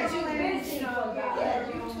can't be too busy for God. Yeah,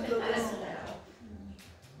 you to the list now.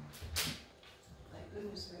 My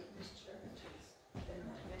goodness, right, this church has been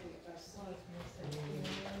that many of us.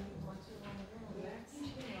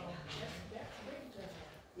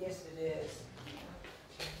 Yes, it is.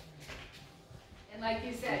 And like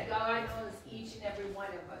you said, God knows each and every one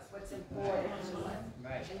of us, what's what's important to us.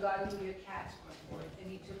 Right. And God knew your cats were important,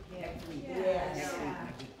 and He took care of them. Yes.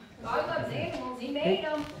 God loves animals, He made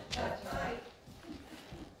them. That's right.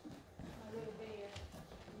 My little bear.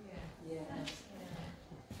 Yes.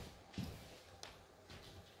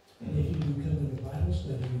 And if you can come to the Bible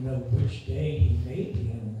study, you know which day He made the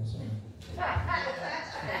animals on.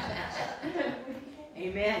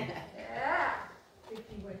 Amen. Yeah. If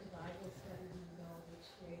you went to Bible study, you know which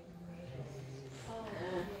day you made it. Oh,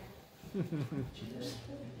 yeah. Yes.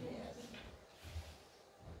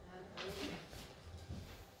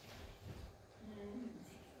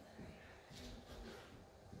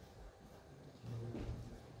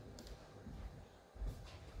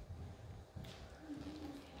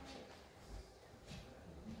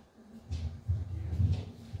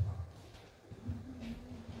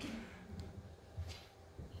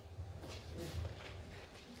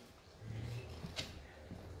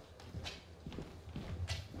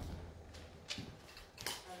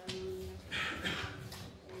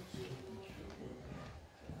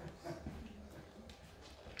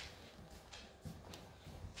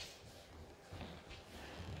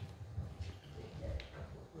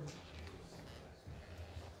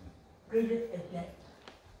 Good and that.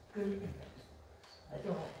 Good and that. That's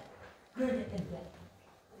all I have. Good and that.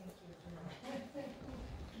 Thank you, Jim.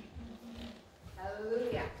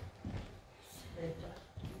 Hallelujah. That's all.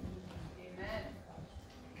 Amen.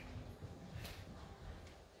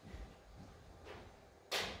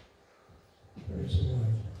 Praise the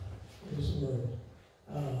Lord. Praise the Lord.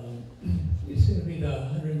 It's going to be the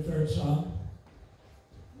 103rd Psalm.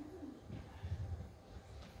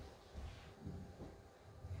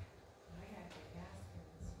 I had to ask him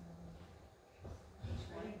this morning. Which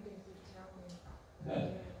one did he tell me?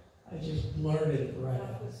 I just blurted it right About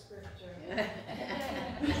out. the scripture.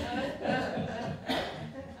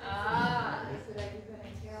 Ah. I said, are you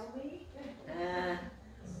gonna tell me?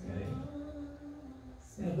 Okay.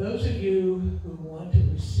 Now, those of you who want to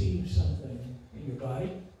receive something in your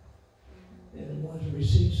body, and want to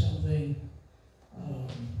receive something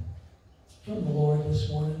from the Lord this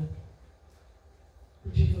morning,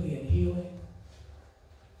 particularly in healing,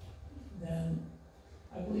 then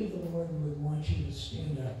I believe the Lord would want you to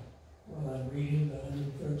stand up while I'm reading the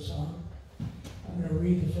 103rd Psalm. I'm going to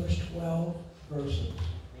read the first 12 verses,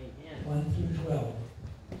 Amen. 1 through 12,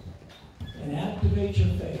 and activate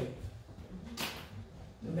your faith.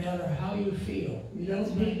 No matter how you feel. You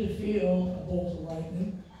don't need to feel a bolt of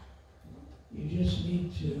lightning. You just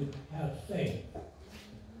need to have faith.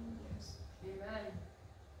 Amen.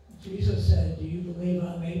 Jesus said, do you believe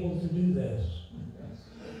I'm able to do this?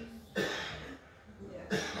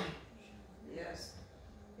 Yes. Yes.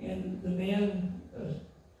 And the man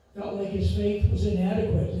felt like his faith was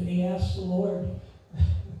inadequate, and he asked the Lord,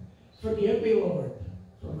 forgive me, Lord,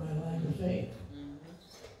 for my lack of faith.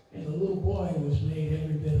 And the little boy was made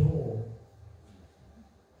every bit whole.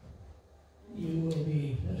 You will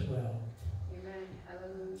be as well. Amen.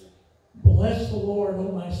 Hallelujah. Bless the Lord,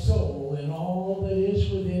 O my soul, and all that is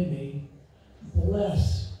within me.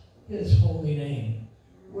 Bless His holy name.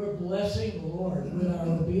 We're blessing the Lord. With our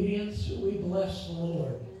obedience, we bless the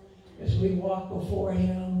Lord. As we walk before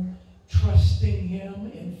Him, trusting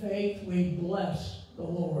Him in faith, we bless the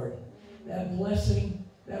Lord. That blessing,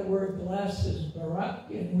 that word bless is barak,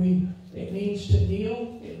 and it means to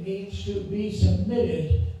kneel. It means to be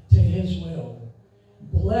submitted to His will.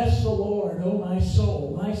 Bless the Lord, O my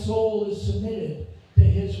soul. My soul is submitted to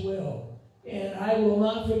His will. And I will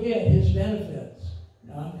not forget His benefits.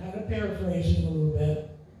 Now, I'm kind of paraphrasing a little bit,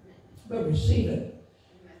 but receive it.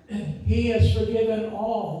 He has forgiven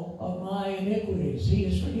all of my iniquities. He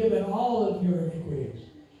has forgiven all of your iniquities.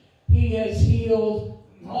 He has healed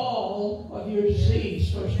all of your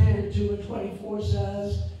disease. 1 Peter 2:24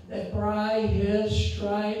 says that by His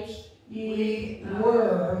stripes ye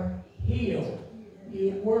were healed.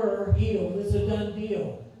 You were healed. It's a done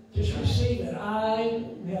deal. Just receive it. I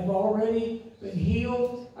have already been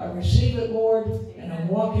healed. I receive it, Lord, and I'm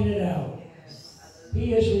walking it out.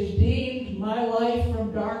 He has redeemed my life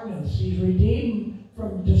from darkness. He's redeemed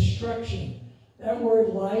from destruction. That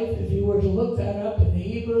word life, if you were to look that up in the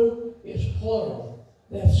Hebrew, is plural.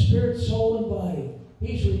 That's spirit, soul, and body.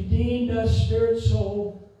 He's redeemed us, spirit,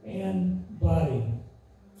 soul, and body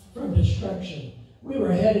from destruction. We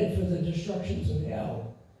were headed for the destructions of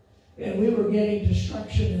hell. And we were getting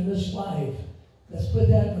destruction in this life. Let's put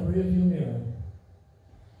that in the rearview mirror.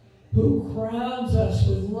 Who crowns us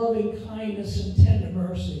with loving kindness and tender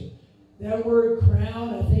mercy. That word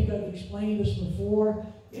crown, I think I've explained this before,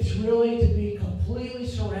 it's really to be completely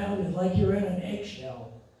surrounded, like you're in an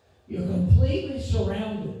eggshell. You're completely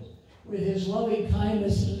surrounded. with his loving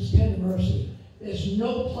kindness and his tender mercy. There's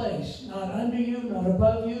no place, not under you, not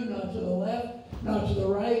above you, not to the left, not to the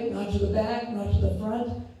right, not to the back, not to the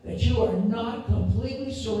front, that you are not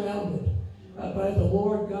completely surrounded by the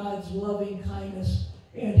Lord God's loving kindness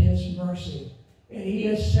and his mercy. And he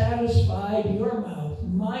has satisfied your mouth,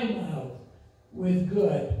 my mouth, with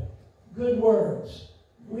good words.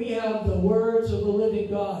 We have the words of the living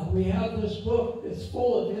God. We have this book that's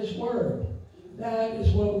full of his word. That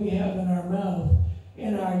is what we have in our mouth.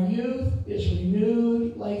 And our youth is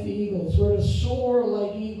renewed like the eagles. We're to soar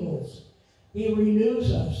like eagles. He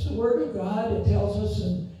renews us. The word of God, it tells us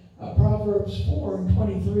in Proverbs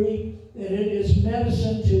 4:23 that it is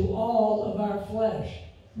medicine to all of our flesh.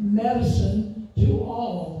 Medicine to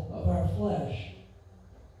all of our flesh.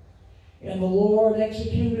 And the Lord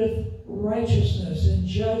executeth righteousness and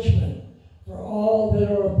judgment for all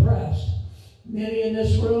that are oppressed. Many in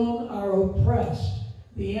this room are oppressed.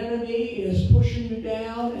 The enemy is pushing you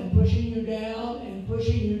down and pushing you down and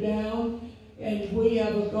pushing you down. And we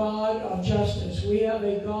have a God of justice. We have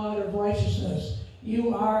a God of righteousness.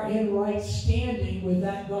 You are in right standing with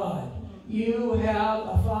that God. You have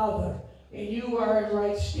a Father, and you are in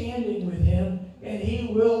right standing with him, and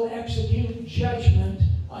he will execute judgment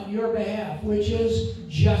on your behalf, which is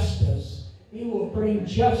justice. He will bring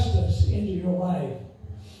justice into your life.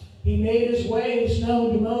 He made his ways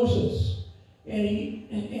known to Moses, and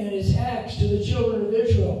his acts to the children of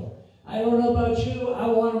Israel. I don't know about you. I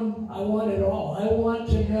want it all. I want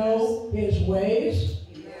to know his ways.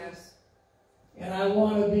 Yes. And I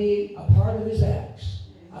want to be a part of his acts.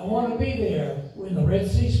 I want to be there when the Red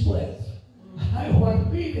Sea splits. I want to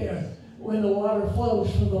be there when the water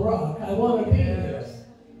flows from the rock. I want to be there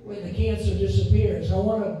when the cancer disappears. I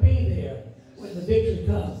want to be there when the victory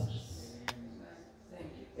comes.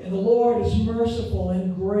 And the Lord is merciful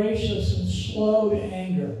and gracious and slow to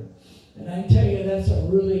anger. And I tell you, that's a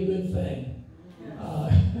really good thing.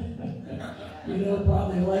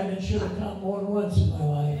 Probably lightning should have come more than once in my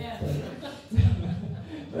life.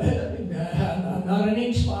 But I'm not an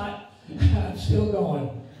ink spot. I'm still going.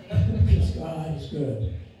 Because God is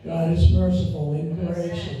good. God is merciful and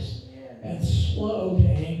gracious and slow to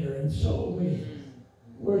anger. And so are we.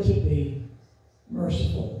 We're to be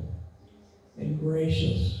merciful and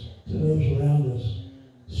gracious to those around us.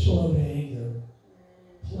 Slow to anger.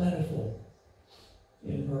 Plentiful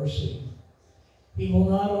in mercy. He will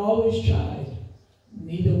not always chide,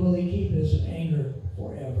 neither will he keep his anger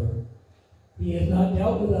forever. He has not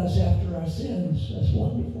dealt with us after our sins. That's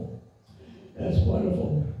wonderful. That's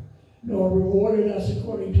wonderful. Nor rewarded us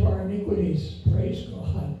according to our iniquities. Praise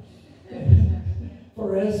God.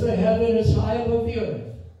 For as the heaven is high above the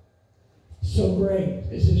earth, so great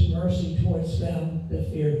is his mercy towards them that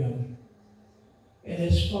fear him. And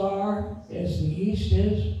as far as the east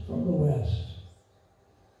is from the west,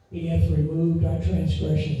 he hath removed our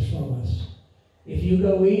transgressions from us. If you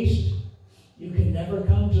go east, you can never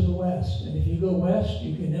come to the west. And if you go west,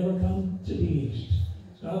 you can never come to the east.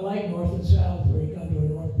 It's not like north and south where you come to a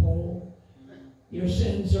North Pole. Your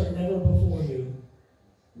sins are never before you.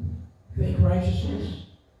 Think righteousness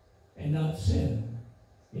and not sin.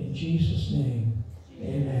 In Jesus' name,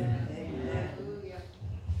 amen.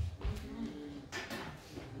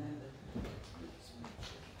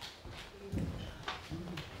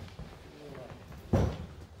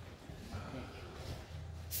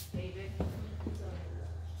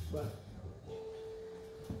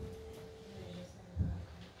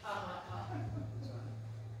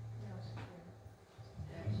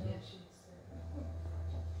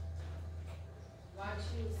 Why don't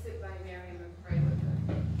you sit by Miriam and pray with her?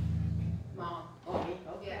 Mom. Okay.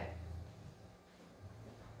 Yeah.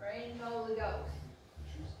 Pray in the Holy Ghost.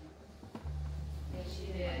 And she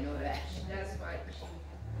did. I know that. That's right.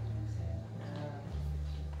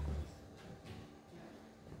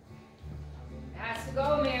 Has to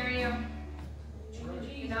go, Miriam.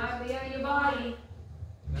 You cannot be on your body.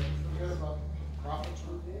 Never forget about the prophet's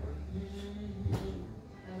reward.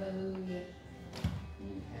 Hallelujah.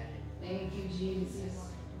 Thank you, Jesus.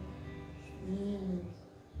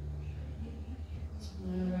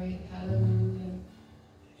 All right, hallelujah.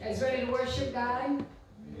 Guys ready to worship God?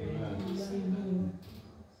 Amen.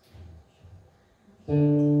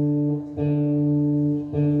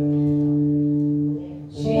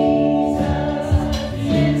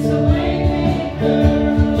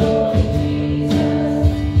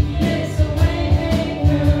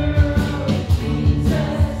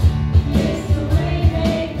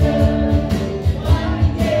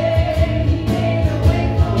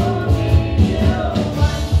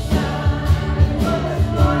 One time was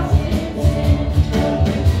lost in sin.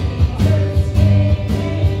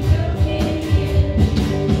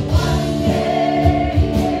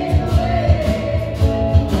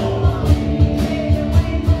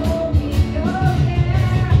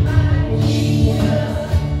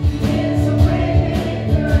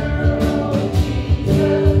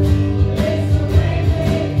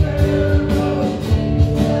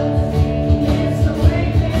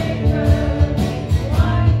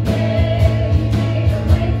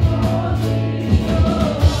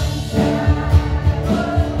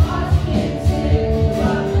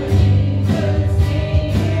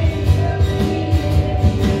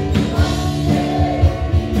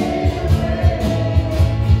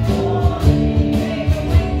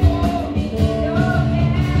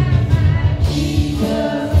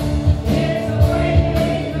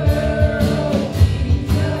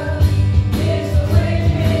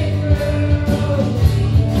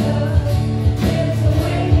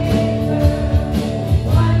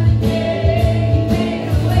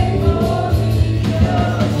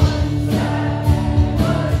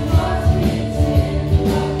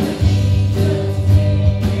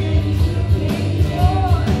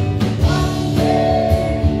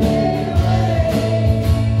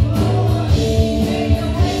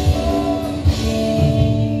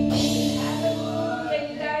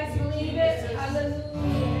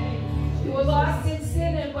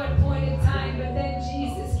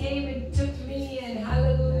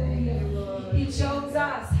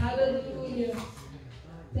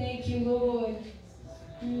 Thank you, Lord.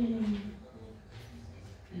 Thank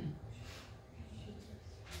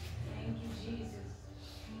you, Jesus.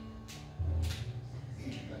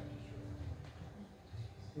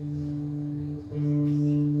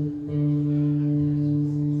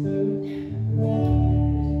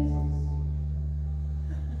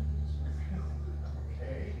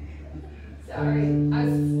 Sorry, I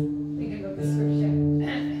was thinking of the scripture.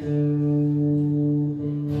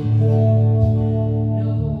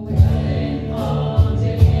 No weapon formed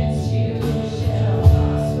against you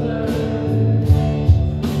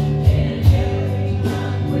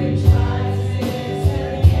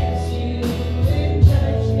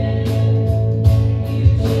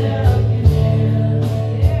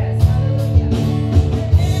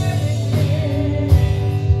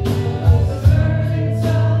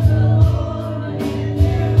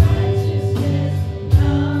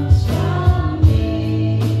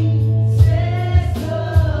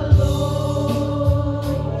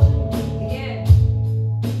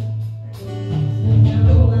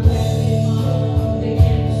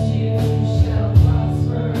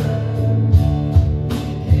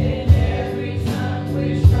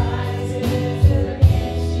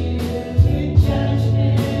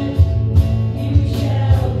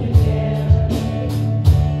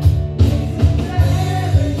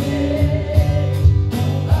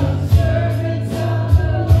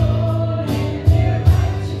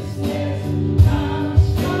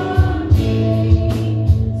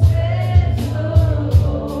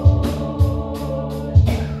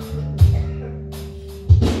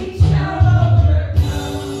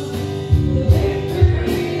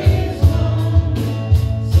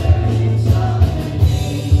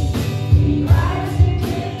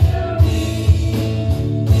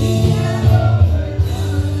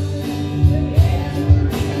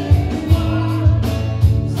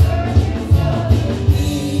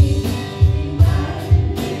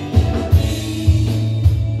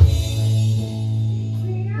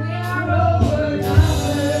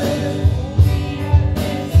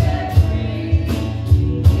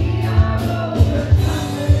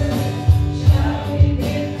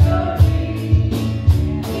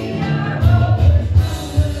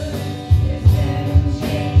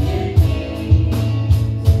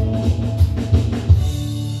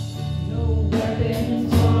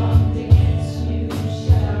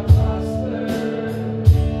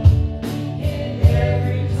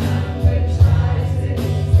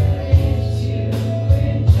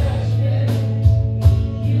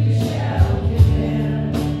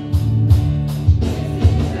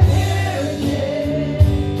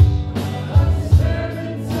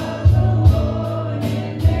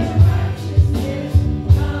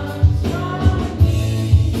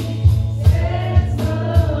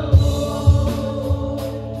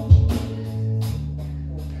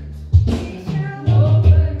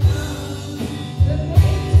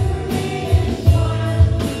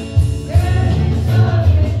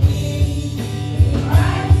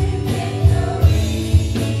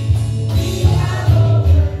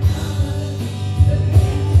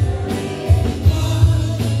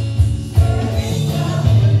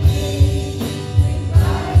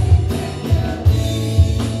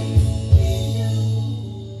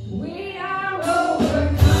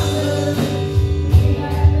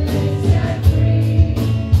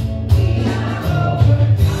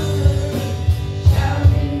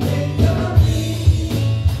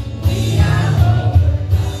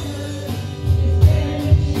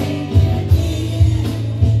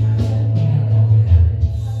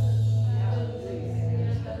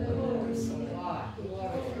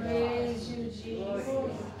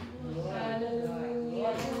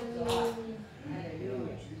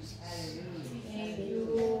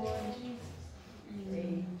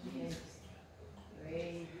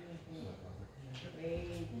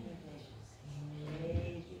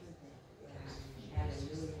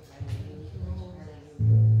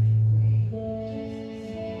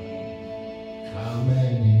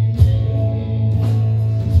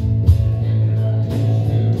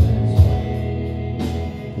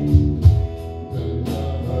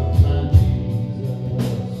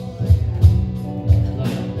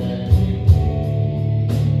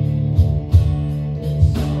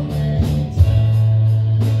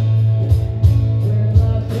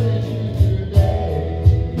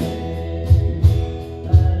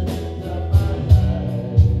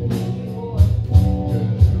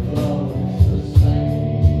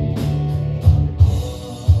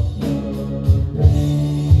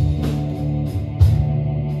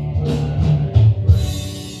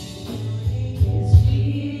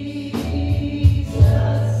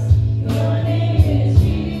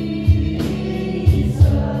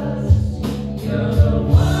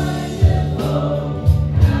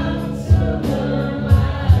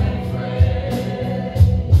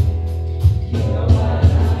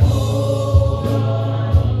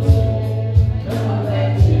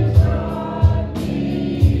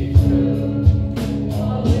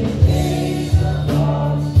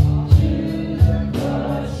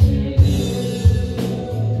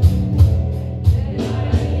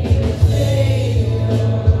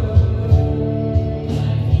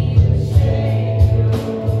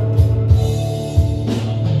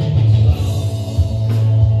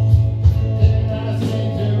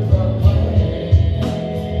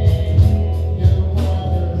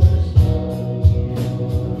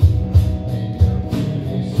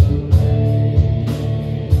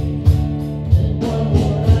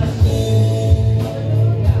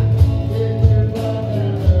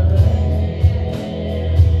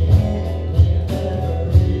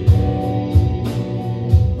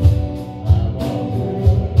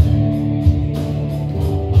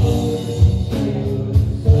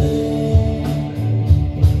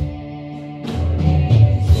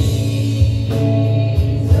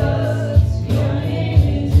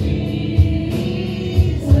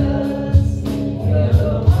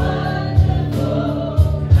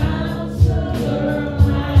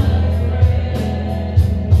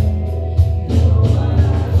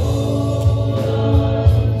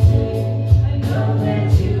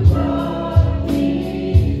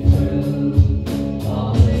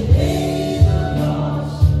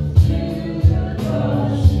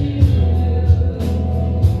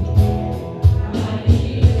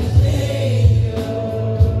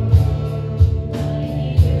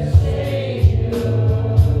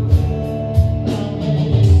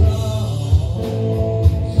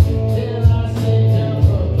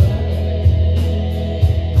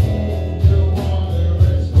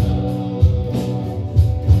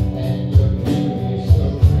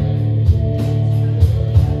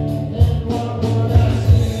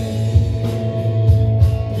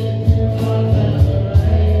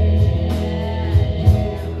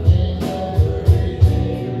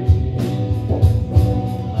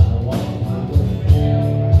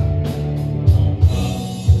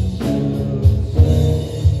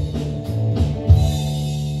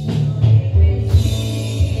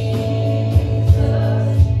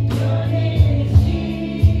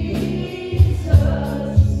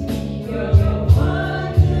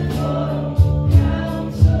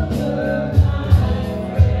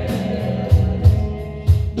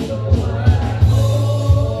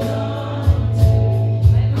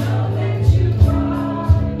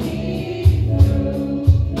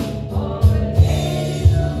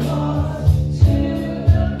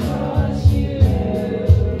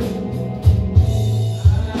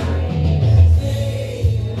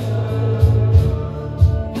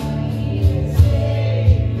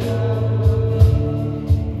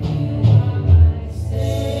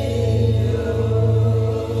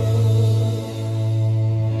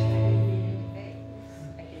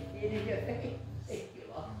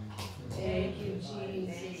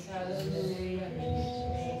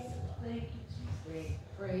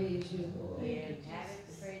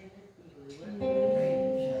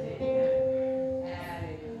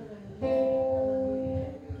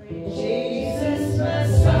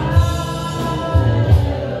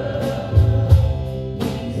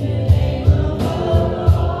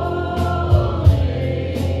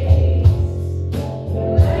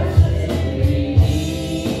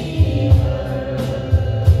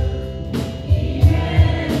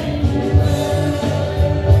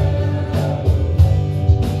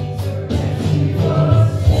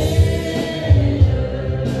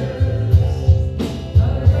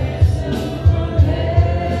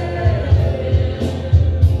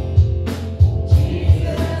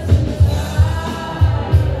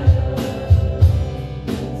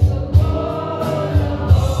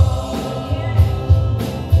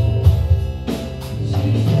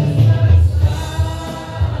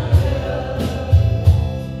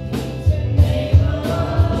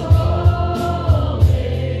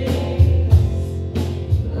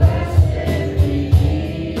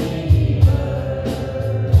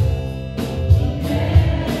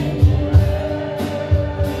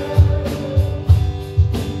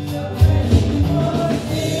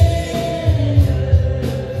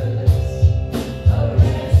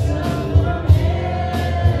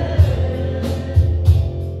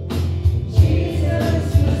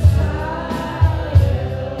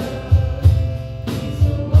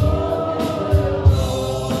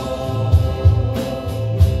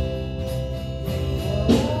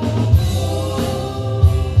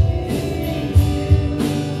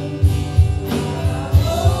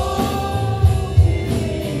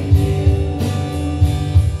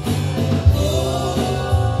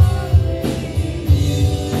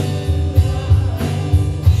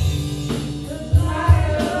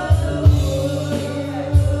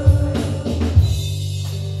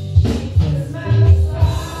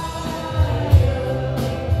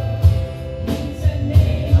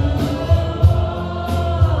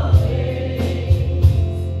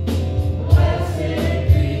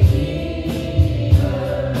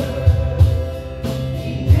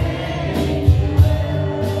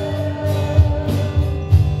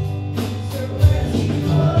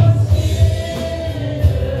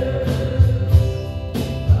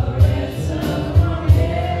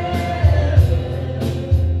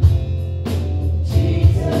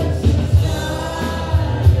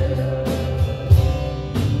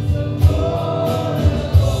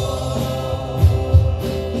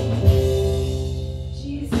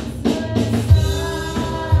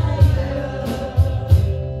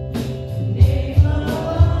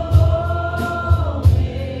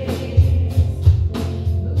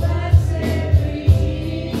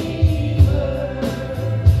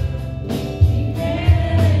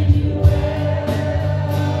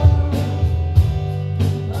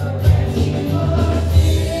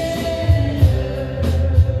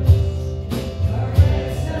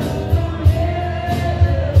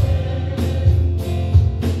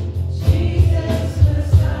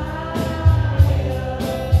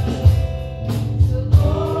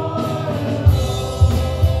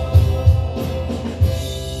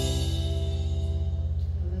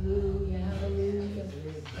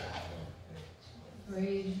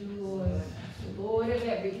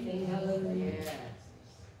everything. Hallelujah.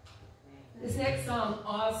 This next song,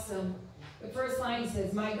 Awesome. The first line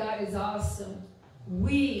says, my God is awesome.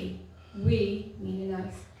 We, meaning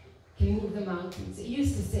us, can move the mountains. It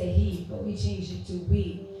used to say he, but we changed it to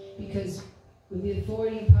we, because with the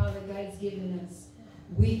authority and power that God's given us,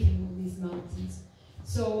 we can move these mountains.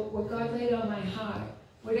 So what God laid on my heart,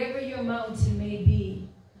 whatever your mountain may be,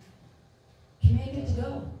 command it to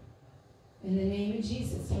go. In the name of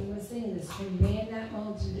Jesus, when we're singing this, command that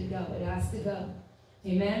mountain to go. It has to go.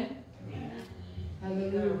 Amen? Amen.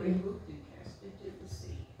 Hallelujah. Removed and cast into the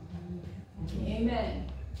sea. Amen.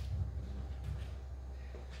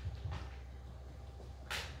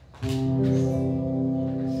 My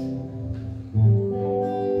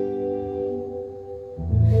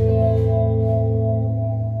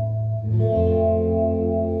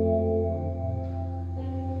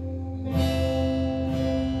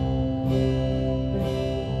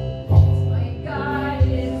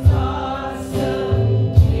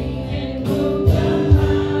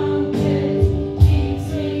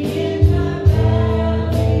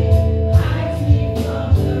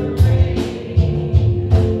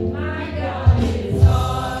God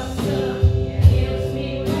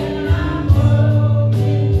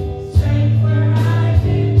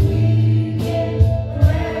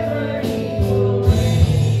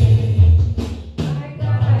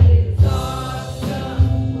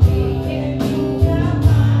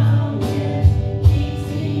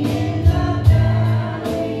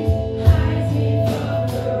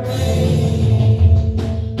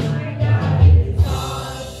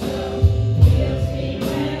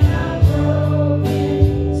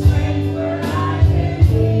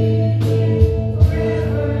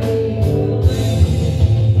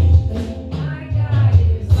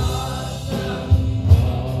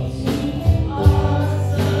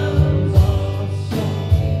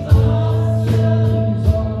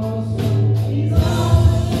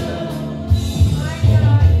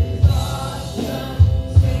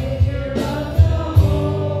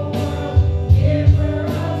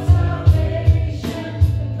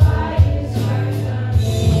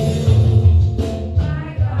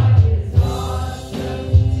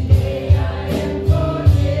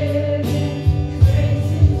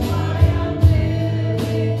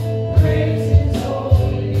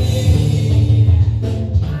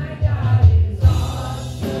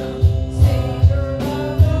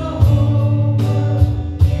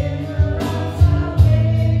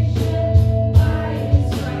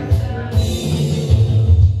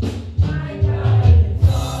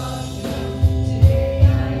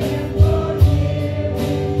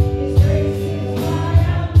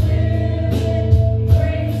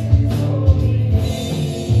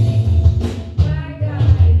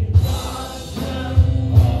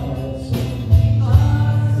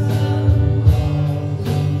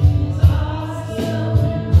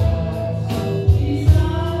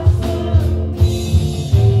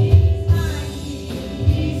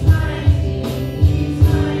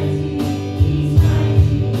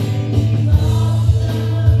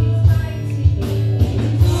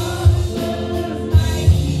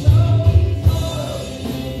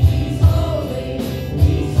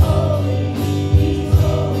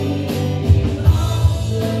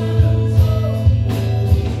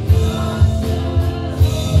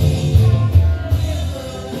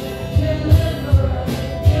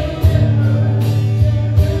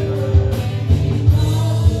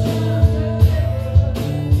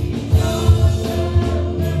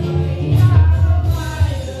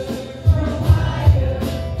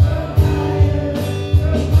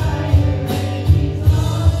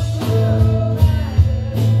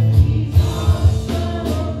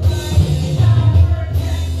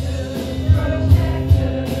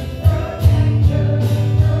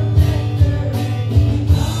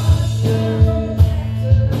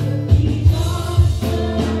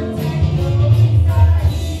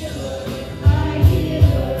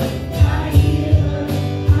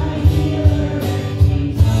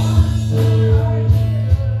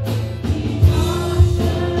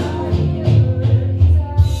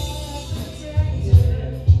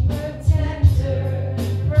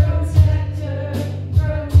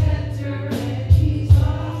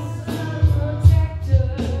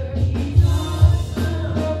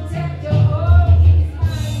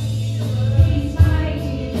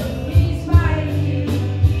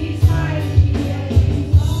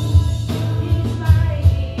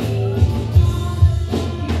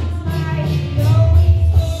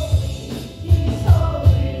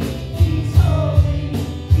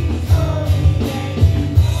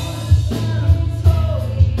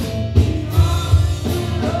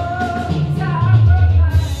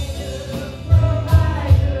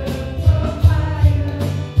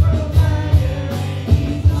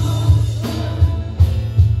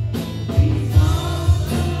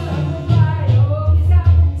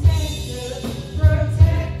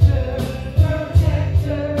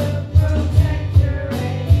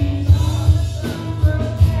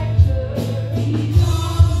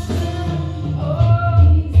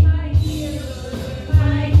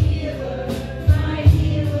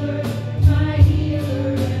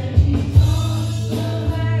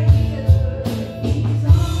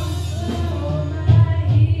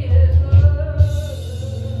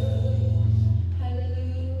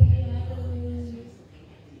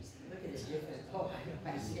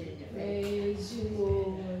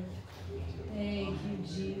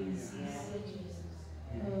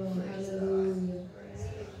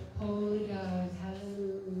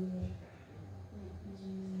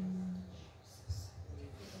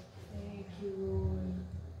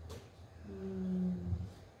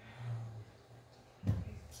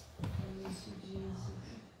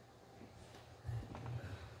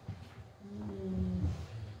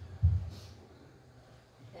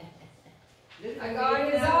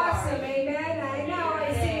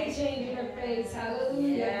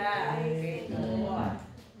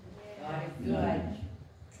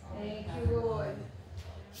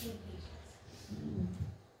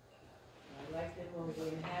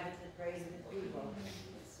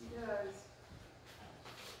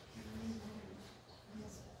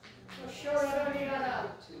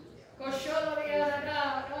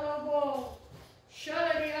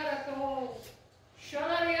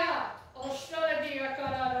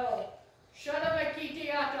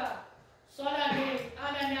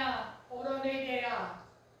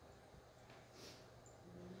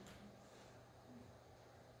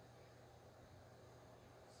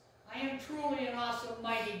truly an awesome,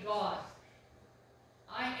 mighty God.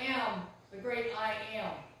 I am the great I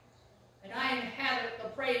am, and I inhabit the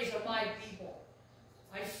praise of my people.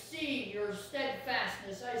 I see your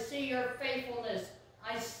steadfastness. I see your faithfulness.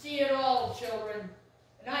 I see it all, children,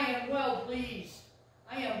 and I am well pleased.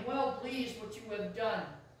 I am well pleased what you have done,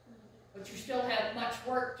 but you still have much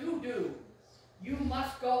work to do. You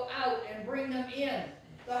must go out and bring them in.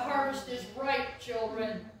 The harvest is ripe,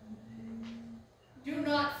 children. Do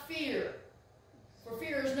not fear, for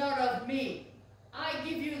fear is not of me. I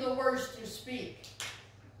give you the words to speak.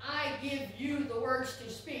 I give you the words to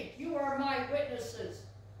speak. You are my witnesses.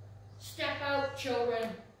 Step out, children.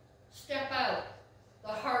 Step out. The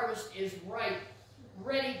harvest is ripe,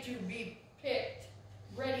 ready to be picked,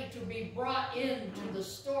 ready to be brought into the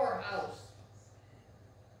storehouse.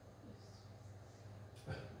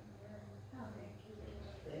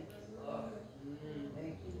 Thank you, Lord.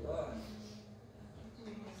 Thank you, Lord.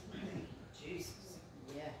 Jesus.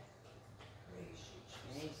 Yeah. Praise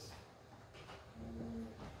you, Thanks.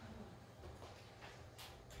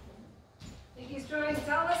 Think he's trying to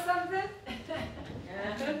tell us something?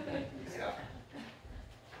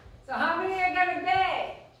 So how many are going to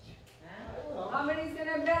obey? How many's going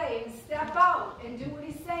to obey and step out and do what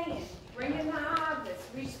he's saying? Bring in the harvest,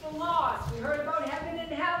 reach the lost. We heard about heaven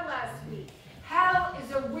and hell last week. Hell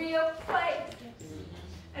is a real place.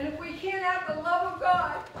 And if we can't have the love of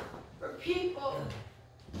God for people,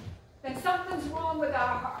 then something's wrong with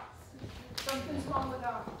our hearts. Something's wrong with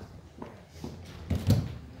our hearts.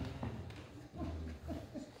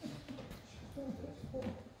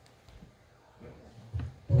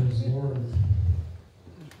 Praise the Lord.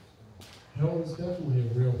 Hell is definitely a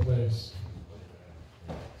real place.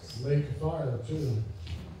 Lake of fire, too.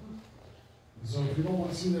 So if you don't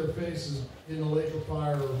want to see their faces in the lake of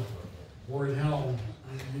fire or in hell,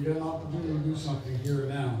 you got an opportunity to do something here and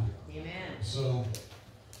now. Amen. So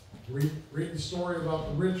read the story about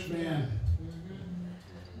the rich man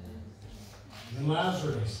and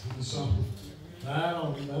Lazarus. And so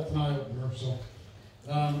that's not opener. So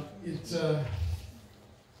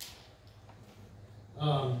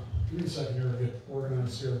give me a second here to get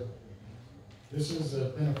organized here. This has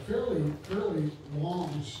been a fairly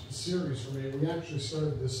long series for me. We actually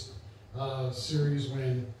started this series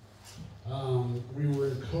when we were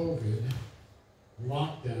in COVID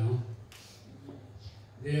lockdown,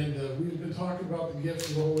 and we've been talking about the gifts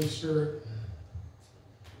of the Holy Spirit,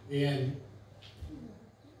 and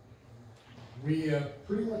we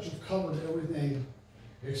pretty much have covered everything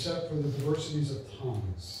except for the diversities of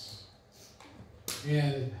tongues.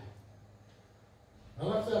 And I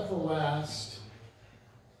left that for last,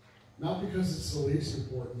 not because it's the least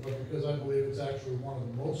important, but because I believe it's actually one of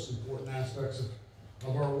the most important aspects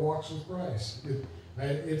of our walks with Christ.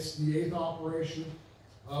 It's the eighth operation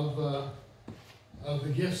of the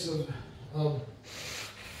gifts of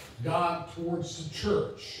God towards the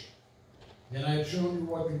church. And I had shown you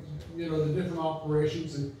what the different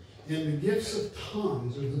operations and the gifts of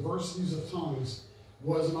tongues, or diversities of tongues,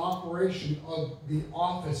 was an operation of the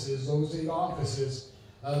offices, those 8 offices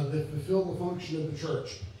that fulfill the function of the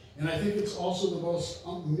church. And I think it's also the most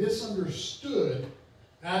misunderstood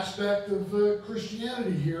aspect of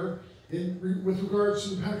Christianity here with regards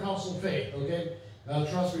to the Pentecostal faith, okay?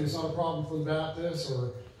 Trust me, it's not a problem for the Baptists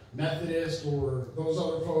or Methodists or those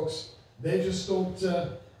other folks. They just don't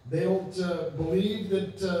believe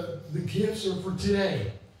that the gifts are for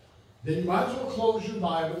today. Then you might as well close your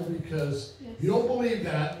Bible, because if you don't believe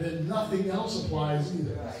that, then nothing else applies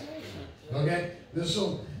either. Okay?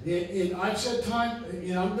 So, and I've said time,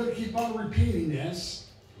 and I'm going to keep on repeating this,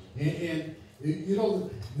 and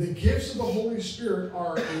the gifts of the Holy Spirit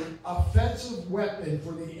are an offensive weapon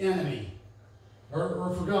for the enemy,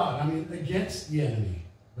 or for God. I mean, against the enemy.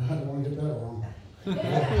 I don't want to get that wrong.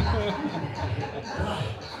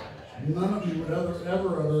 None of you would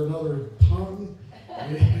ever utter another tongue.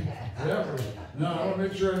 Ever. No, I want to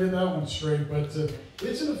make sure I get that one straight. But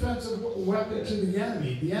it's an offensive weapon to the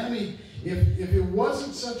enemy. The enemy, if it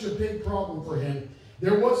wasn't such a big problem for him,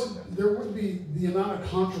 there wouldn't be the amount of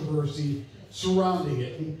controversy surrounding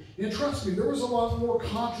it. And trust me, there was a lot more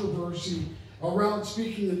controversy around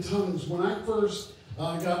speaking in tongues when I first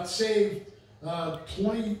got saved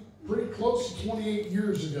pretty close to 28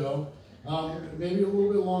 years ago, maybe a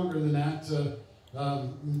little bit longer than that.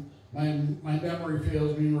 My memory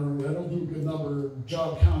fails me, or I don't do a good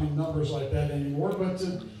job counting numbers like that anymore, but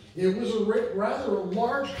it was rather a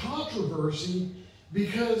large controversy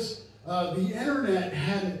because the internet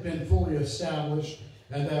hadn't been fully established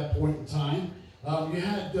at that point in time.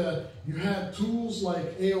 You had tools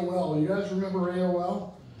like AOL. You guys remember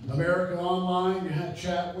AOL? America Online, you had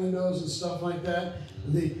chat windows and stuff like that.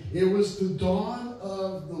 It was the dawn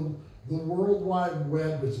of the World Wide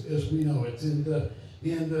Web as we know it. And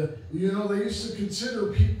you know, they used to consider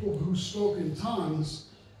people who spoke in tongues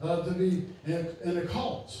to be an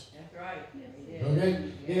occult. That's right.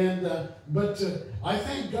 Okay? And, but I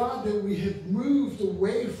thank God that we have moved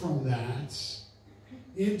away from that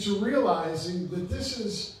into realizing that this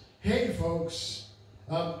is, hey folks,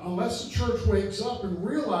 unless the church wakes up and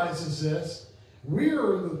realizes this, we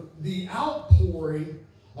are the outpouring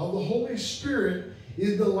of the Holy Spirit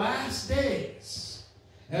in the last days,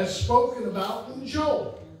 as spoken about in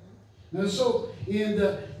Joel. And so,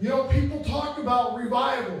 you know, people talk about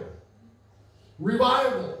revival.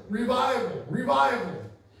 Revival, revival, revival.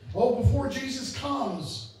 Oh, before Jesus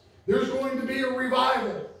comes, there's going to be a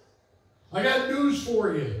revival. I got news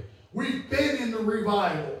for you. We've been in the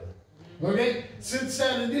revival. Okay? Since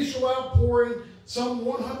that initial outpouring some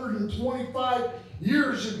 125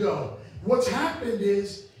 years ago. What's happened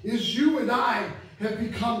is you and I have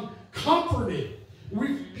become comforted.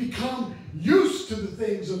 We've become used to the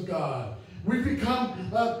things of God. We've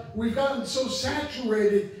gotten so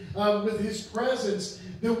saturated with His presence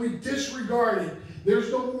that we disregard it.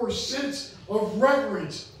 There's no more sense of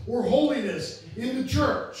reverence or holiness in the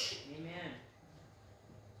church. Amen.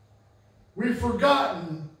 We've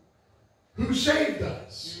forgotten who saved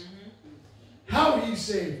us, how He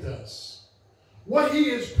saved us, what He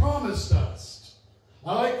has promised us.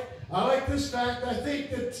 I like this fact. I think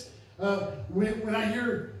that when I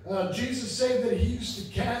hear Jesus say that He used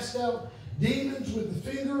to cast out demons with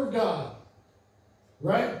the finger of God,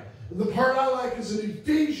 right? The part I like is in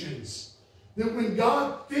Ephesians, that when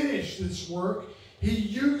God finished this work, He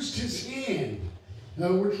used His hand,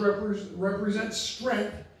 which represents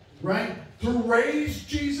strength, right, to raise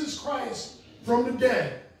Jesus Christ from the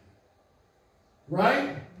dead,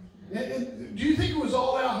 right? And do you think it was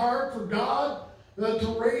all that hard for God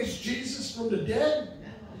to raise Jesus from the dead?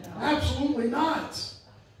 Absolutely not.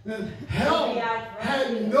 Hell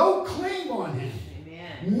had no claim on Him.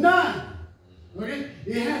 None. Okay?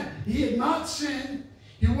 He had not sinned.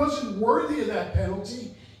 He wasn't worthy of that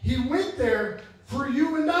penalty. He went there for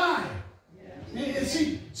you and I. And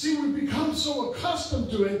see, we've become so accustomed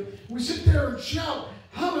to it, we sit there and shout,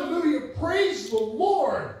 hallelujah, praise the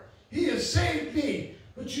Lord. He has saved me.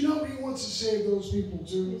 But you know He wants to save those people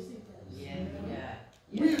too.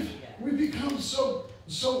 We've become so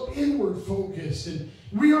inward focused, and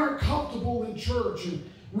we aren't comfortable in church, and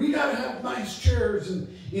we got to have nice chairs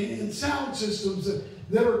and sound systems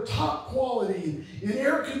that are top quality and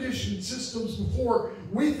air-conditioned systems before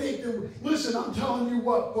we think that, listen, I'm telling you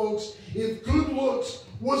what, folks, if good looks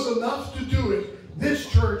was enough to do it, this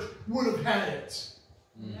church would have had it.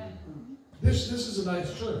 This is a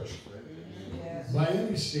nice church. By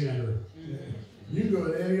any standard. You can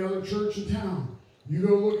go to any other church in town. You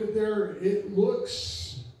go look at there, it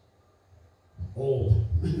looks old.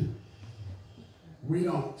 We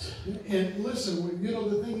don't. And listen, you know,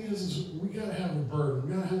 the thing is we got to have a burden.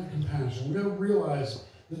 We got to have compassion. We got to realize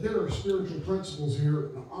that there are spiritual principles here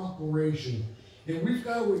in operation. And we've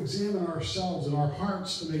got to examine ourselves and our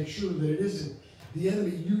hearts to make sure that it isn't the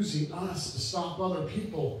enemy using us to stop other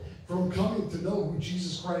people from coming to know who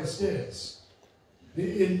Jesus Christ is.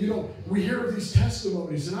 And you know, we hear of these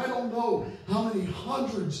testimonies, and I don't know how many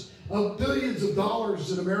hundreds of billions of dollars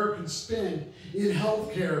that Americans spend in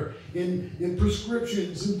health care, in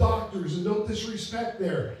prescriptions, and doctors, and don't disrespect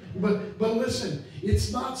there. But listen,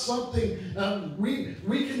 it's not something we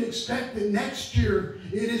can expect that next year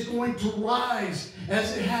it is going to rise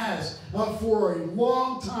as it has for a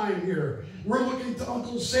long time here. We're looking to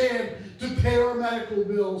Uncle Sam to pay our medical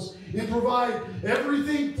bills and provide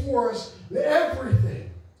everything for us, everything.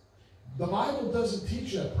 The Bible doesn't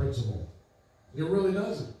teach that principle. It really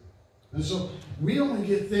doesn't. And so we only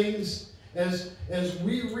get things as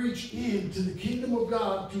we reach into the kingdom of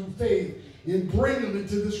God through faith and bring them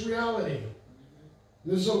into this reality.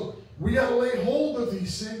 And so we got to lay hold of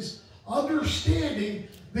these things, understanding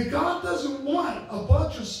that God doesn't want a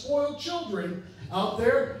bunch of spoiled children out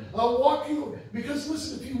there walking. Because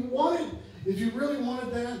listen, if you really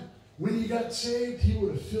wanted that, when you got saved, He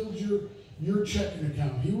would have filled your checking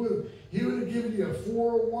account. He would have given you a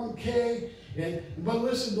 401k. But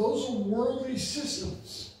listen, those are worldly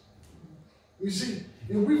systems. You see,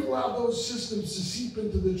 and we've allowed those systems to seep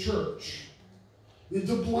into the church and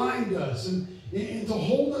to blind us and to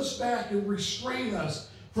hold us back and restrain us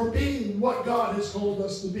from being what God has called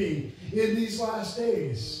us to be in these last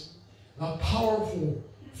days. A powerful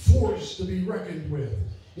force to be reckoned with.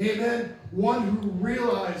 Amen? One who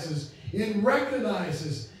realizes and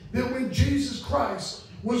recognizes that when Jesus Christ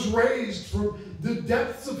was raised from the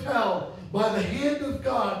depths of hell by the hand of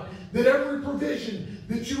God, that every provision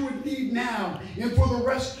that you would need now and for the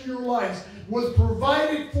rest of your lives was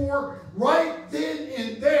provided for right then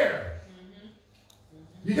and there.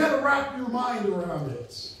 You got to wrap your mind around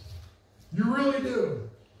it. You really do.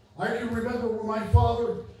 I can remember when my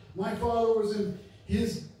father was in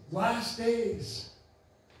his last days.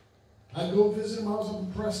 I'd go visit him. I was up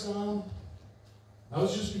in Presque Isle. I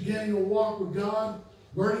was just beginning a walk with God,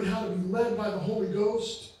 learning how to be led by the Holy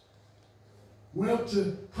Ghost. Went up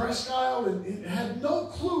to Presque Isle and had no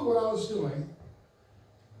clue what I was doing,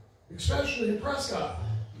 especially in Presque Isle.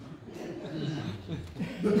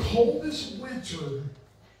 The coldest winter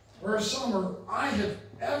or summer I have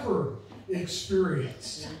ever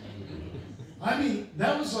experienced. I mean,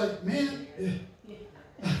 that was like, man,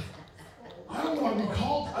 I don't want to be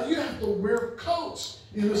cold. You have to wear coats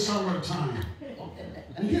in the summertime.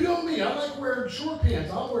 And you know me, I like wearing short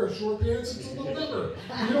pants. I'll wear short pants until November.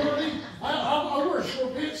 You know what I mean? I'll wear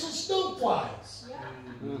short pants and snow flies.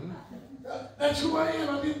 That's who I am.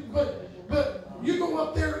 I mean, but you go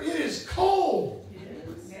up there, it is cold.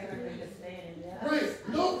 Right?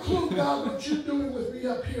 No clue, God, what you're doing with me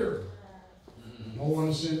up here. I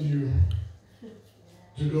want to send you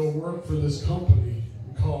to go work for this company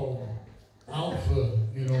called Alpha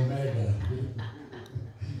and Omega.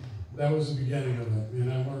 That was the beginning of it.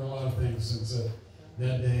 And I've learned a lot of things since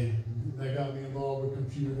that day. That got me involved with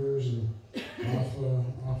computers and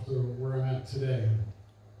off to where I'm at today.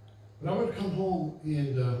 But I would come home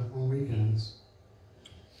and on weekends,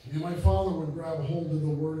 and my father would grab a hold of the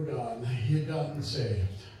Word of God, and he had gotten saved.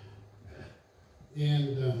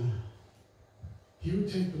 And he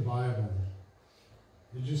would take the Bible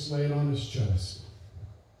and just lay it on his chest.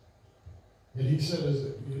 And he said,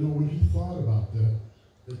 when he thought about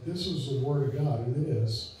that this was the Word of God, and it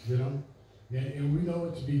is, and we know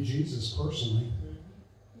it to be Jesus personally,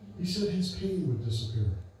 he said his pain would disappear.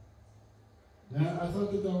 Now, I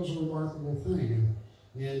thought that was a remarkable thing.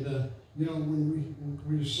 And when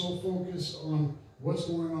we're so focused on what's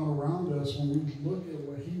going on around us, when we look at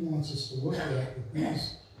what he wants us to look at,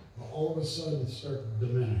 things all of a sudden start to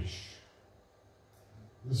diminish.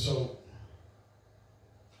 And so,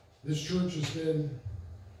 this church has been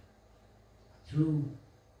through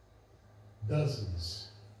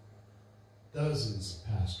dozens of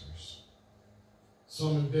pastors.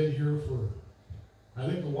 Some have been here for, I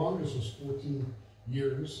think the longest was 14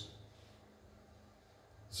 years.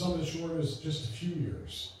 Some as short as just a few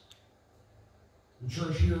years. The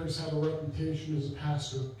church here has had a reputation as a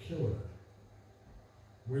pastor killer.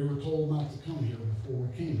 We were told not to come here before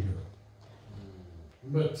we came here.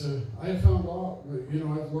 But I have found out,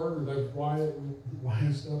 I've learned, I've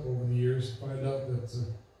wised up over the years to find out that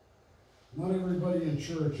not everybody in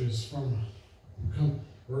church is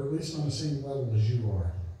or at least on the same level as you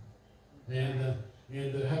are. And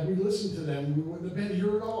had we listened to them, we wouldn't have been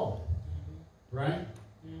here at all. Right?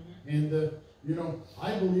 And,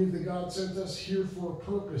 I believe that God sent us here for a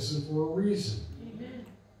purpose and for a reason.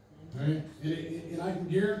 Right? And I can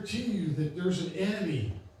guarantee you that there's an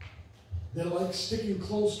enemy that likes sticking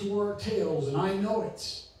close to our tails, and I know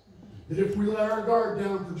it. That if we let our guard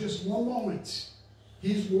down for just one moment,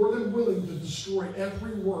 he's more than willing to destroy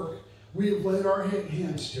every work we have laid our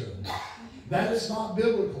hands to. That is not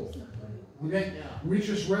biblical. Okay? We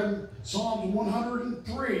just read Psalms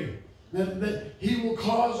 103. That he will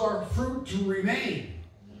cause our fruit to remain.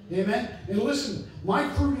 Amen? And listen, my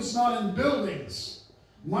fruit is not in buildings.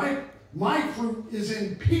 My fruit is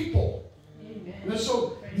in people. Amen. And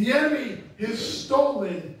so the enemy has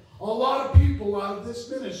stolen a lot of people out of this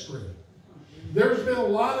ministry. There's been a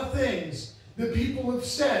lot of things that people have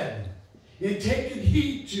said and taken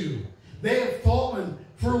heed to. They have fallen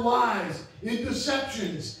for lies and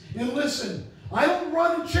deceptions. And listen, I don't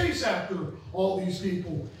run and chase after all these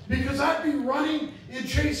people, because I'd be running and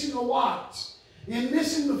chasing a lot and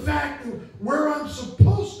missing the fact that where I'm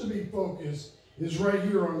supposed to be focused is right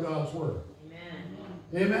here on God's Word.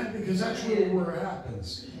 Amen. Amen? Because that's really where it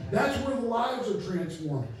happens. That's where the lives are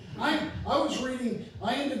transformed. I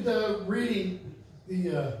ended up reading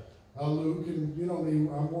the Luke, and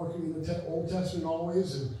I'm working in the Old Testament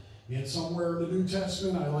always, and somewhere in the New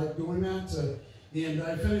Testament, I like doing that. And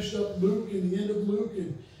I finished up Luke and the end of Luke,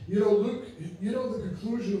 and Luke, the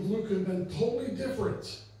conclusion of Luke had been totally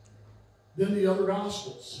different than the other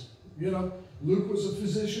Gospels. Luke was a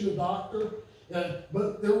physician, a doctor,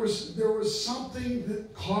 but there was something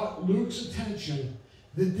that caught Luke's attention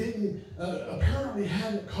that didn't apparently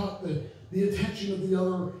hadn't caught the attention of the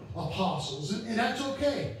other apostles, and that's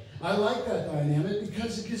okay. I like that dynamic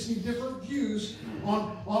because it gives me different views on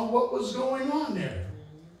what was going on there.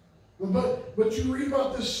 But you read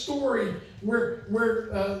about this story where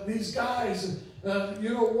these guys,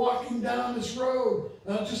 walking down this road,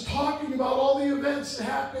 just talking about all the events that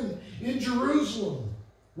happened in Jerusalem,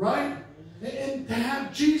 right? And to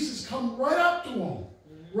have Jesus come right up to them,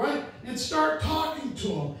 right? And start talking to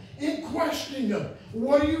them and questioning them.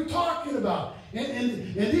 What are you talking about?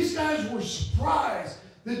 And these guys were surprised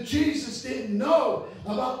that Jesus didn't know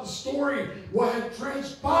about the story, what had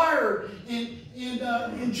transpired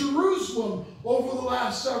in Jerusalem over the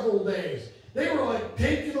last several days. They were like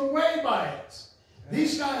taken away by it.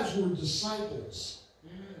 These guys were disciples.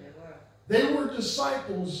 They were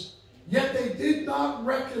disciples, yet they did not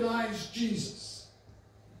recognize Jesus.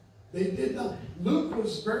 They did not. Luke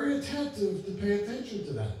was very attentive to pay attention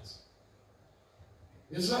to that.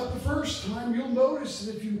 It's not the first time. You'll notice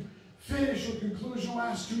that if you finish or conclusion the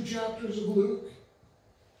last 2 chapters of Luke,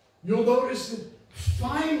 you'll notice that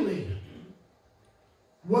finally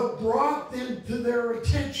what brought them to their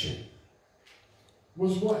attention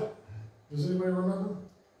was what? Does anybody remember?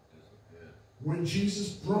 When Jesus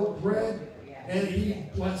broke bread and he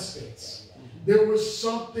blessed it. There was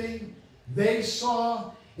something they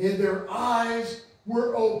saw and their eyes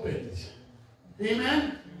were opened.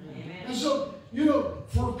 Amen? Amen. And so,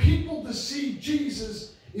 for people to see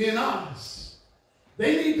Jesus in us,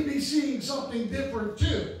 they need to be seeing something different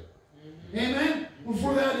too. Amen?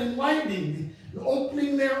 Before that enlightening,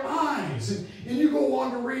 opening their eyes. And you go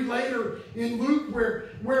on to read later in Luke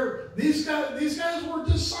where these guys were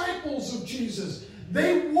disciples of Jesus.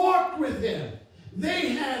 They walked with him. They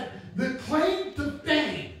had the claim to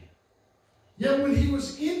fame. Yet when he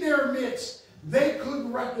was in their midst, they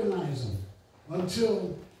couldn't recognize him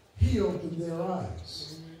until he opened their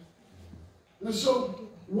eyes. And so,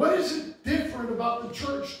 what is it different about the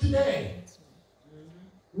church today?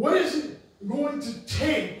 What is it going to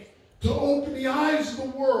take to open the eyes of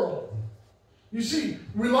the world? You see,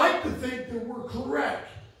 we like to think that we're correct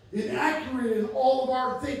and accurate in all of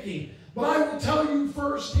our thinking. But I will tell you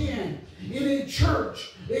firsthand, in a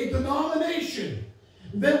church, a denomination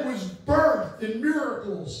that was birthed in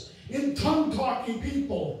miracles, in tongue-talking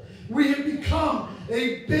people, we have become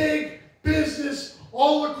a big business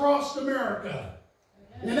all across America.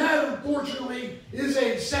 And that, unfortunately, is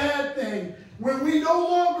a sad thing when we no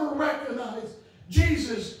longer recognize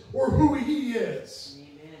Jesus or who he is.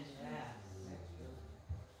 Amen.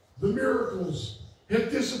 The miracles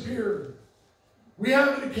have disappeared. We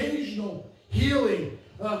have an occasional healing,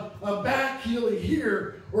 a back healing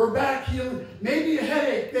here or a back healing, maybe a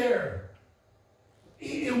headache there.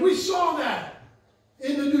 And we saw that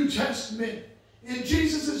in the New Testament, in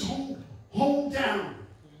Jesus' hometown,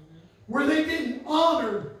 where they didn't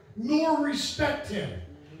honor nor respect him.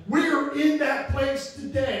 We are in that place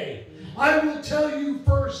today. I will tell you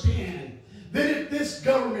firsthand that if this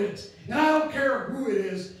government, and I don't care who it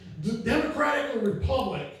is, Democratic or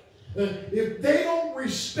Republic, if they don't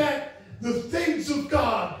respect the things of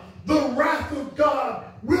God, the wrath of God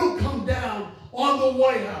will come down on the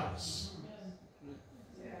White House.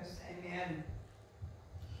 Yes, amen.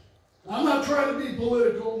 I'm not trying to be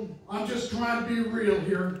political. I'm just trying to be real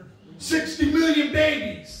here. 60 million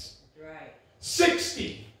babies. Right.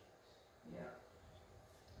 60. Yeah.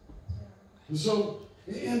 And so,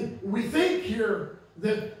 and we think here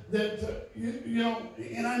that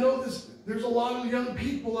and I know there's a lot of young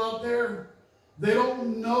people out there, they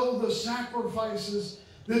don't know the sacrifices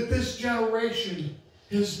that this generation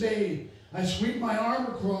has made. I sweep my arm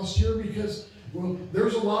across here because, well,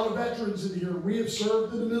 there's a lot of veterans in here. We have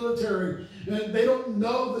served in the military, and they don't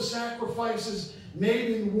know the sacrifices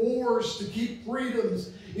made in wars to keep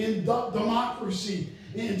freedoms in democracy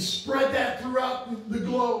and spread that throughout the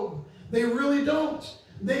globe. They really don't.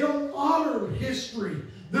 They don't honor history.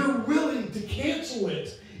 They're willing to cancel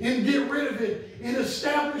it and get rid of it and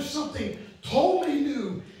establish something totally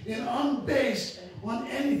new and unbased on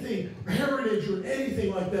anything, heritage or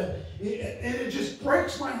anything like that. And it just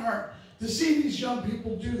breaks my heart to see these young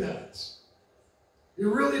people do that. It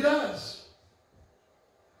really does.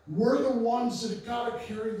 We're the ones that have got to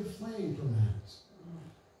carry the flame from that.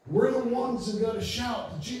 We're the ones that got to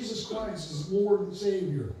shout that Jesus Christ is Lord and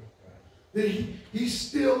Savior. That he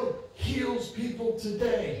still heals people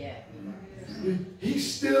today. He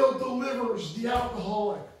still delivers the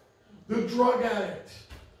alcoholic, the drug addict,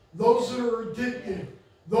 those that are addicted,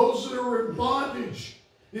 those that are in bondage.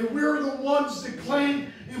 And we're the ones that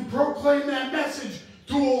claim and proclaim that message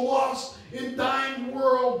to a lost and dying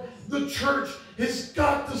world. The church has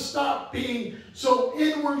got to stop being so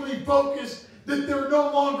inwardly focused that they're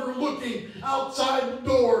no longer looking outside the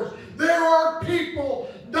doors. There are people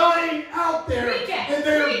dying out there, and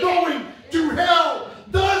they're going to hell.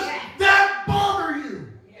 Does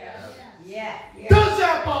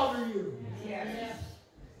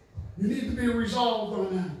You need to be resolved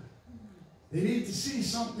on that. They need to see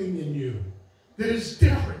something in you that is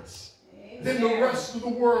different than the rest of the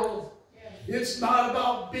world. It's not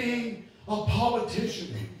about being a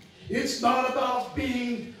politician. It's not about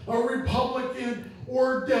being a Republican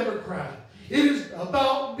or a Democrat. It is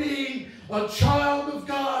about being a child of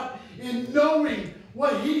God and knowing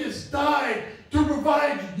what He has died to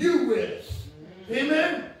provide you with.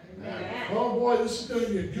 Amen? Amen. Oh boy, this is going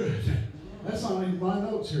to be good. That's not even my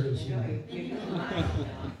notes here this morning.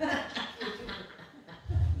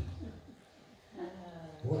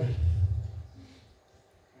 Boy.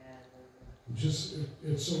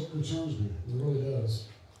 It so concerns me. It really does.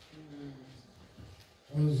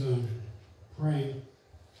 I was praying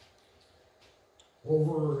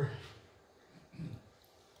over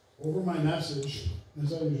my message,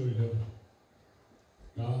 as I usually do.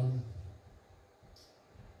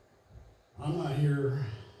 I'm not here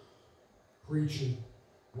preaching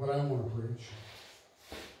what I want to preach.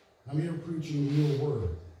 I'm here preaching your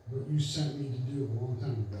word, what you sent me to do a long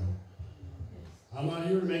time ago. I'm not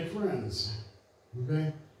here to make friends,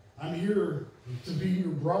 okay? I'm here to be your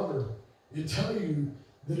brother and tell you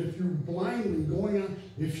that if you're blindly going on,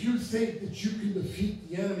 if you think that you can defeat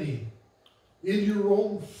the enemy in your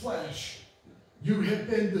own flesh, you have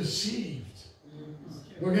been deceived.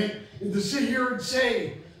 Okay? And to sit here and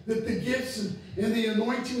say that the gifts and the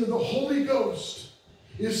anointing of the Holy Ghost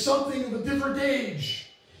is something of a different age.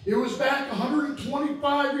 It was back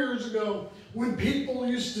 125 years ago when people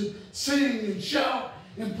used to sing and shout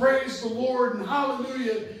and praise the Lord and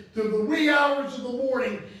hallelujah to the wee hours of the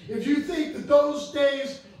morning. If you think that those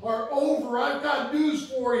days are over, I've got news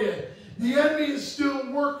for you. The enemy is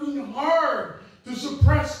still working hard to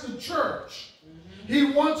suppress the church.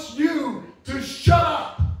 He wants you to shut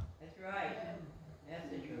up. That's right. That's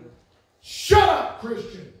the truth. Shut up,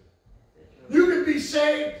 Christian. You can be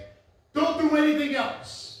saved. Don't do anything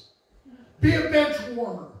else. Be a bench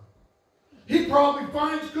warmer. He probably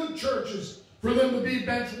finds good churches for them to be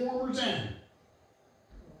bench warmers in.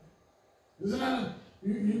 Isn't that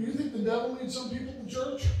you think the devil needs some people in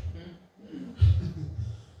church?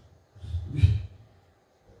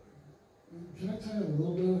 Can I tell you a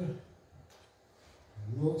little bit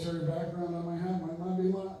of military background I might have? Might not be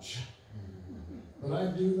much. But I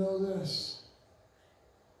do know this.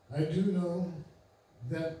 I do know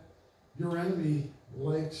that your enemy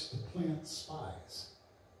likes to plant spies.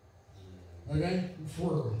 Okay?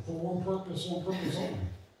 For one purpose only.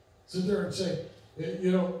 Sit there and say,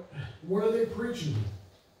 you know, what are they preaching?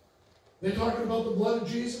 They talking about the blood of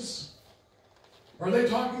Jesus? Are they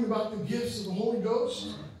talking about the gifts of the Holy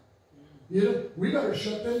Ghost? You know, we better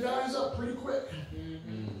shut them guys up pretty quick.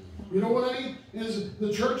 You know what I mean? Is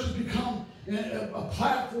the church has become a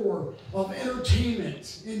platform of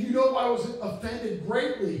entertainment. And you know I was offended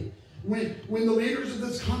greatly when the leaders of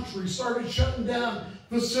this country started shutting down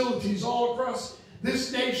facilities all across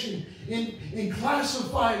this nation and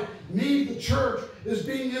classified me, the church, as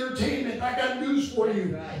being entertainment. I got news for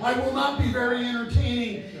you. I will not be very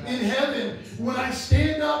entertaining in heaven when I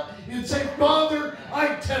stand up and say, Father,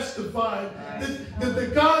 I testify that the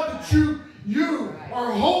God that you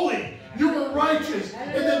are holy, you are righteous,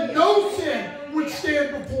 and that no sin would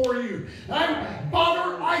stand before you.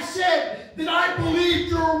 Father, I said that I believed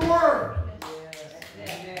your word.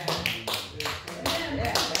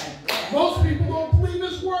 Most people don't believe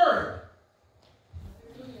his word.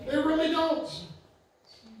 They really don't.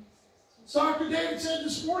 Dr. David said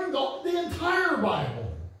this morning, the entire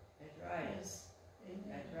Bible. That's right.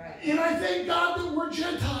 That's right. And I thank God that we're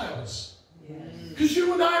Gentiles. Because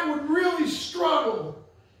you and I would really struggle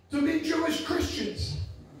to be Jewish Christians.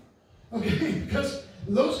 Okay? Because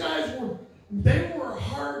those guys were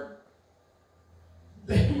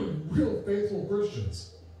real faithful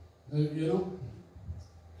Christians. You know?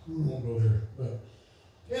 We won't go there. But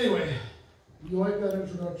anyway, you like that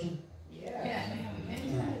introduction? Yeah.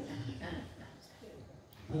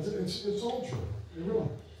 It's all true. It really.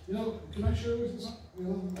 You know, can I share with you something? You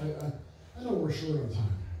know, I know we're short on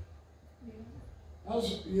time. I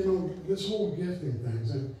was, you know, this whole gifting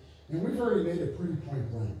things, and we've already made it pretty point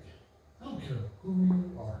blank. I don't care who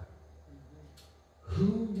you are.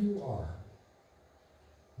 Who you are.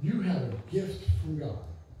 You have a gift from God.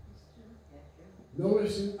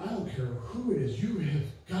 Notice, I don't care who it is, you have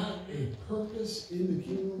got a purpose in the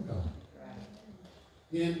kingdom of God.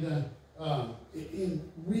 And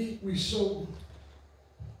we so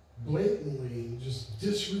blatantly just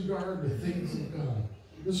disregard the things of God.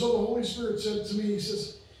 And so the Holy Spirit said to me, he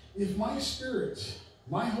says, if my spirit,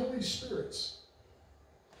 my Holy Spirit,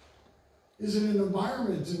 is in an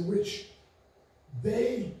environment in which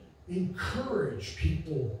they encourage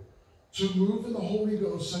people to move in the Holy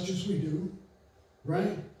Ghost such as we do,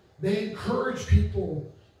 right? They encourage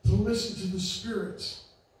people to listen to the Spirit,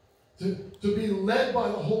 to be led by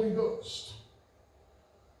the Holy Ghost.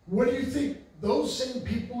 What do you think those same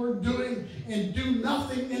people are doing and do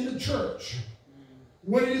nothing in the church?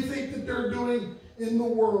 What do you think that they're doing in the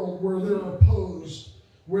world where they're opposed,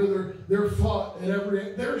 where they're fought at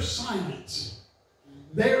every... They're silent.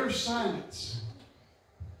 They're silent.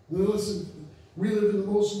 Now listen, we live in the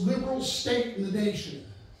most liberal state in the nation.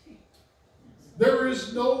 There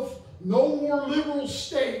is no more liberal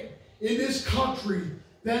state in this country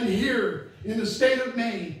than here in the state of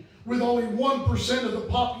Maine, with only 1% of the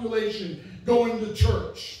population going to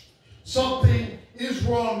church. Something is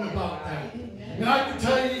wrong about that. And I can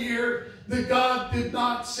tell you here that God did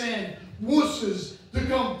not send wusses to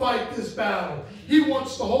come fight this battle. He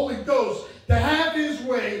wants the Holy Ghost to have his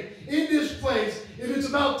way in this place. And it's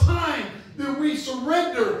about time that we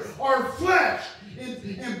surrender our flesh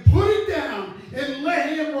and put it down and let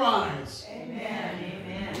him rise. Amen.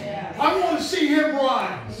 Amen. I want to see him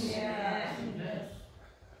rise.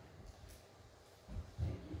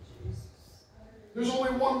 There's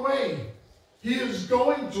only one way he is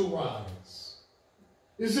going to rise.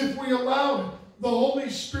 Is if we allow the Holy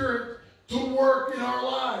Spirit to work in our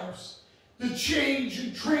lives, to change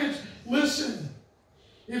and Listen,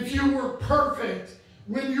 if you were perfect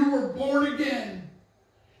when you were born again,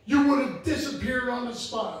 you would have disappeared on the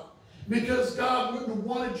spot, because God wouldn't have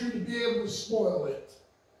wanted you to be able to spoil it.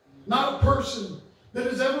 Not a person that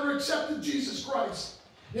has ever accepted Jesus Christ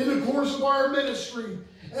in the course of our ministry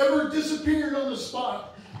ever disappeared on the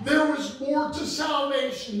spot. There was more to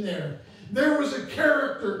salvation there. There was a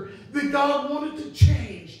character that God wanted to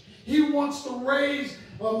change. He wants to raise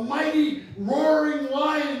a mighty roaring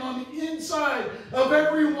lion on the inside of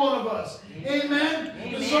every one of us. Amen?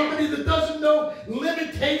 Amen. Somebody that doesn't know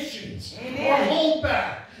limitations or hold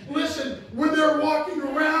back. Listen, when they're walking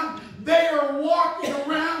around, they are walking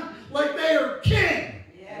around like they are king.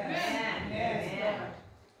 Amen. Amen.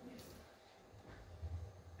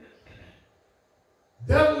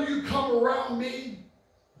 Devil, you come around me,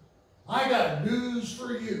 I got news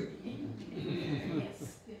for you.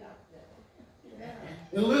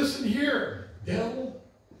 And listen here, devil,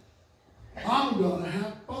 I'm going to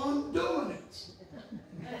have fun doing it.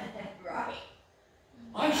 Right.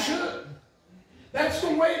 I should. That's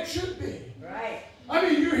the way it should be. Right. I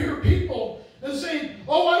mean, you hear people and saying,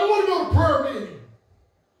 oh, I don't want to go to prayer meeting.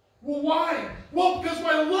 Well, why? Well, because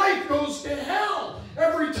my life goes to hell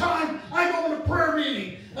every time I go in a prayer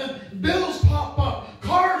meeting. And bills pop up,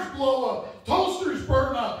 cars blow up, toasters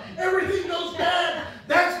burn up, everything goes bad.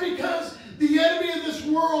 That's because the enemy of this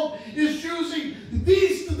world is using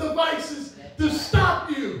these devices to stop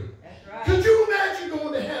you. That's right. Could you imagine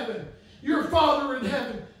going to heaven, your Father in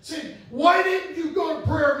heaven, saying, why didn't you go to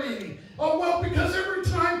prayer meeting? Oh, well, because every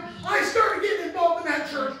time I started getting involved in that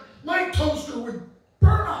church, my toaster would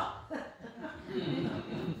burn up.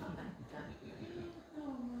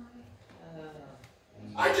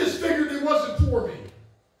 I just figured it wasn't for me.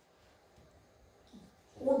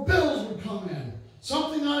 Or bills would come in.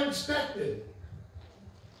 Something unexpected.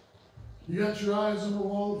 You got your eyes on the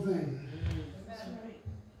wrong thing.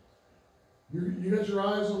 You got your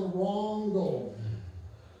eyes on the wrong goal.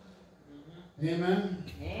 Amen?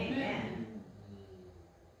 Amen.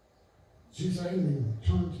 Jeez, I didn't even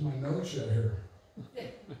turn to my notes yet here.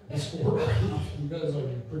 It's 4 o'clock. You guys are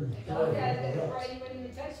pretty No, tired. Dad, that's why you wouldn't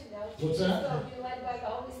even touch it now. What's that? So be led by the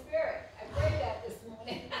Holy Spirit. I prayed that this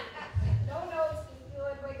morning. No notes, just be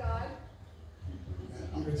led by God.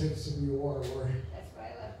 I'm going to take a sip of your water, Lori. That's why I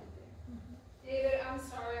left it there. David, I'm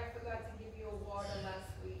sorry, I forgot to give you a water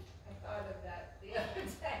last week. I thought of that the other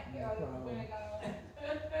day. When I got home.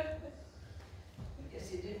 I guess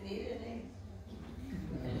you didn't need any.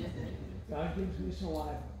 God gives me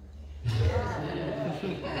saliva.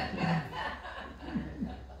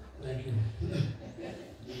 Thank you.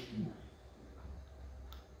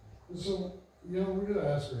 So, we got to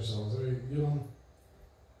ask ourselves,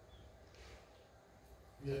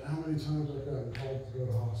 how many times I've gotten called to go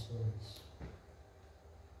to hospitals?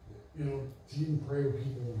 To even pray with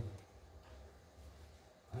people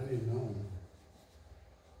I didn't know.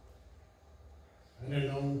 I didn't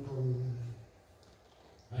know him from,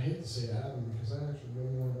 I hate to say Adam, because I actually know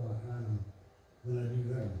more about Adam than I do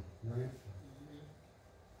them, right?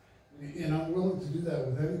 And I'm willing to do that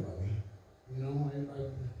with anybody.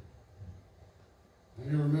 I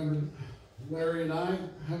can remember Larry and I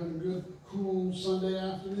having a good, cool Sunday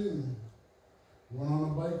afternoon. Went on a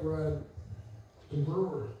bike ride to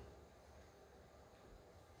Brewer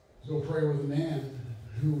to go pray with a man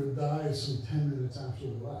who would die some 10 minutes after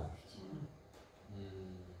we left.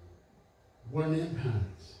 what an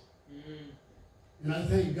impact. And I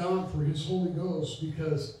thank God for his Holy Ghost,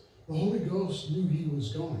 because the Holy Ghost knew he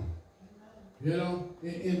was going. You know,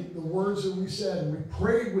 in the words that we said, we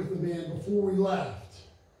prayed with the man before we left.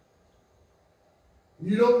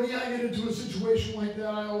 You know me, I get into a situation like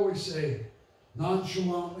that, I always say,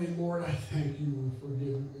 nonchalantly, Lord, I thank you for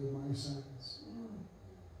forgiving me of my sins.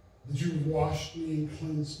 That you've washed me and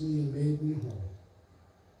cleansed me and made me whole.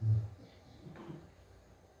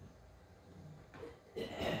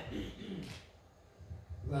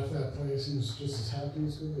 Left that place, he was just as happy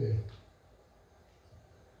as could be.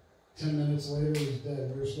 10 minutes later, he was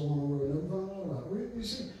dead. We were still on the road. Never found out about it. You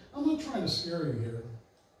see, I'm not trying to scare you here.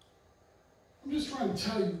 I'm just trying to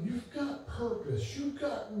tell you, you've got purpose. You've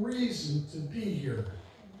got reason to be here.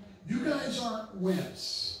 You guys aren't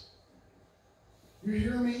wimps. You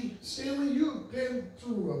hear me? Stanley, you've been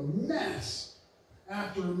through a mess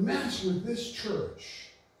after mess with this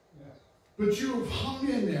church. Yes. But you have hung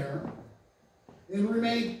in there and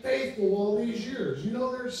remained faithful all these years. You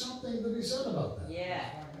know there's something to be said about that. Yeah.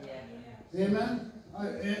 Amen?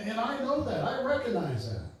 And I know that. I recognize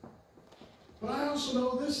that. But I also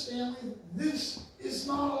know this, Stanley, this is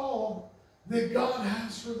not all that God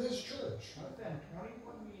has for this church. I've been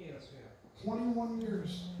 21 years here. 21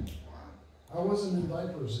 years. I wasn't in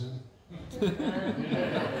diapers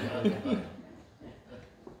then.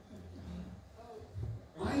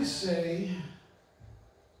 I say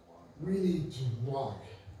we need to rock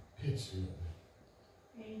Pittsfield.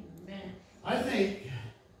 Amen. I think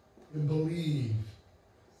and believe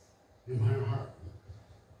in my heart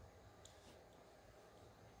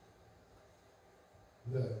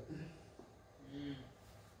that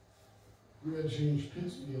we got to change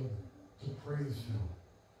Pittsfield to Praiseville.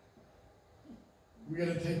 We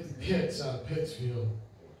got to take the pits out of Pittsfield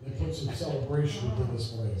and put some celebration into this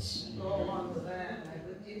place.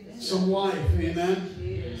 Some life,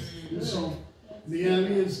 amen? And so the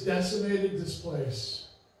enemy has decimated this place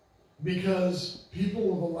because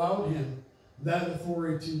people have allowed him that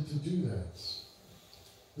authority to do that.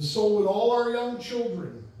 And so with all our young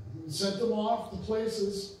children, we sent them off to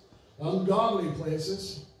places, ungodly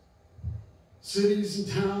places, cities and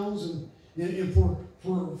towns, and for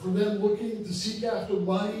them looking to seek after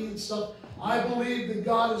money and stuff. I believe that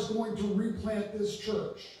God is going to replant this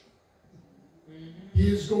church. He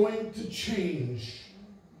is going to change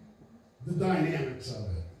the dynamics of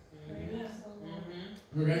it.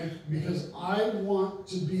 Okay? Because I want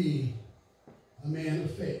to be a man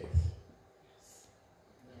of faith.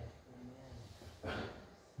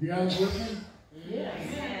 You guys with me?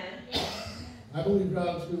 Yes. I believe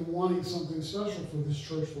God's been wanting something special for this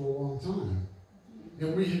church for a long time.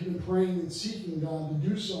 And we have been praying and seeking God to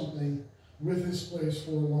do something with this place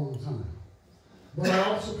for a long time. But I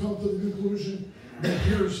also come to the conclusion that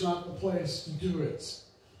here's not the place to do it.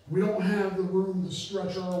 We don't have the room to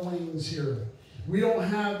stretch our wings here. We don't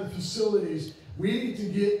have the facilities. We need to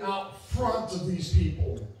get out front of these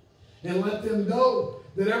people and let them know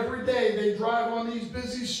that every day they drive on these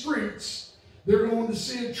busy streets, they're going to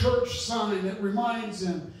see a church sign that reminds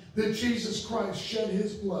them that Jesus Christ shed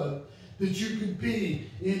his blood, that you could be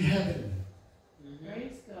in heaven.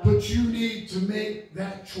 But you need to make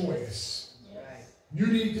that choice. You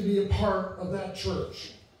need to be a part of that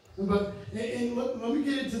church. And let me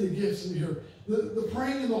get into the gifts in here. The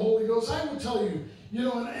praying in the Holy Ghost, I will tell you,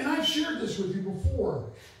 and I've shared this with you before,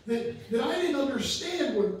 that I didn't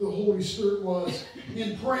understand what the Holy Spirit was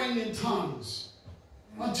in praying in tongues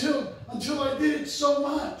until I did it so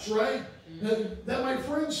much, right? That my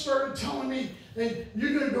friends started telling me, hey,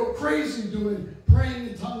 you're going to go crazy doing praying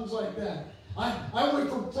in tongues like that. I went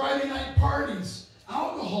from Friday night parties,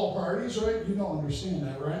 alcohol parties, right? You don't understand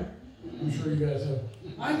that, right? I'm sure you guys have.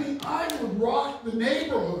 I mean, I would rock the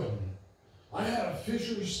neighborhood. I had a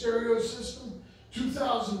Fisher stereo system,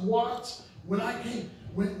 2,000 watts. When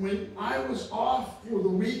I was off for the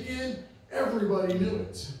weekend, everybody knew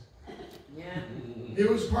it. Yeah. It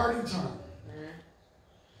was party time.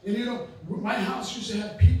 And my house used to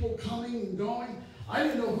have people coming and going. I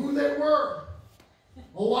didn't know who they were.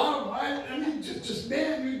 A lot of them, just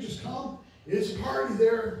man, you just come. It's a party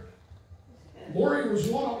there. Lori was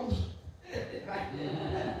one of them.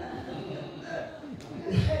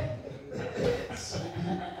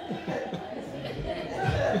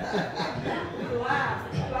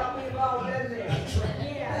 We've all been there.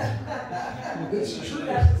 It's true.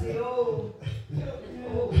 That's the old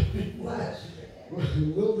flesh.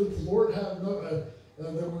 Little did the Lord have that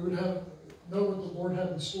we would know what the Lord had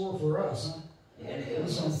in store for us, huh?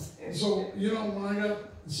 So when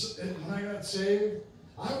I got saved,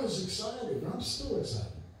 I was excited. I'm still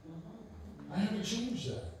excited. I haven't changed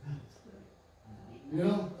that. You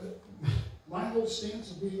know, my whole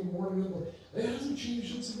stance of being a born-again, it hasn't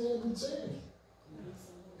changed since the day I've been saved.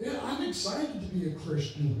 Yeah, I'm excited to be a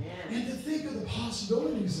Christian and to think of the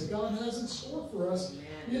possibilities that God has in store for us.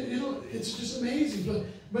 You know, it's just amazing.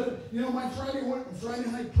 But you know, my Friday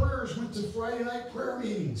night prayers went to Friday night prayer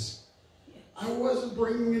meetings. I wasn't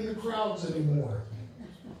bringing in the crowds anymore.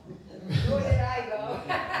 Where did I go?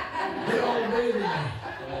 They all obeyed me.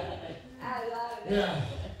 I love it. Yeah.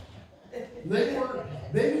 They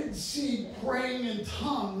didn't see praying in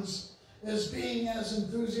tongues as being as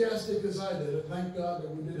enthusiastic as I did. Thank God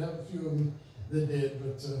that we did have a few of them that did.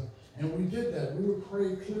 And we did that. We would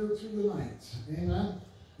pray clear through the night. Amen.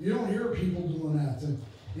 You don't hear people doing that. And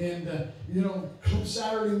you know, come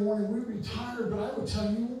Saturday morning, we would be tired, but I would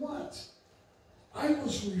tell you what, I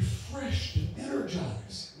was refreshed and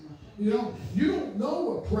energized. You know, you don't know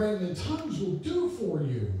what praying in tongues will do for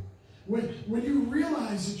you. When you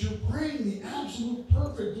realize that you're praying the absolute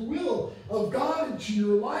perfect will of God into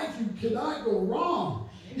your life, you cannot go wrong.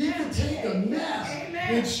 He can take a mess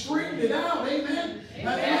and straighten it out. Amen.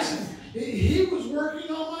 Now, listen, he was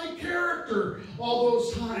working on my character all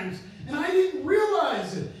those times, and I didn't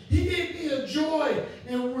realize it. He gave me a joy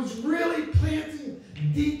and was really planting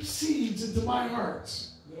deep seeds into my heart.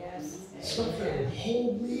 Yes. Stuff that would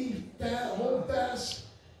hold me fast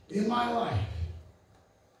in my life.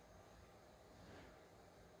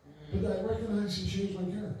 But I recognized he changed my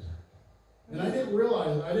character. And I didn't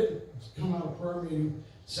realize, I didn't come out of prayer meeting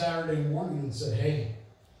Saturday morning and say, hey,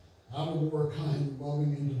 I'm a more kind,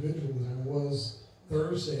 loving individual than I was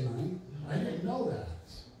Thursday night. I didn't know that.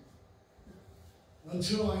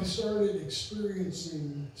 Until I started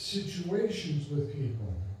experiencing situations with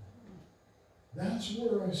people. That's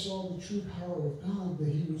where I saw the true power of God, that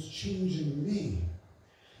he was changing me.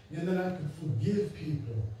 And that I could forgive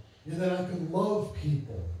people. And that I could love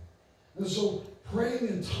people. And so praying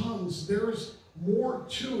in tongues, there's more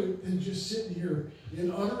to it than just sitting here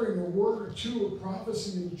and uttering a word or two of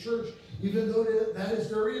prophecy in the church, even though that is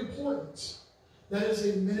very important. That is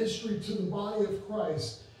a ministry to the body of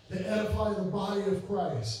Christ, to edify the body of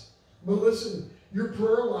Christ. But listen, your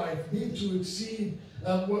prayer life needs to exceed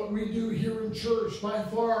what we do here in church. By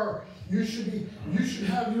far, you should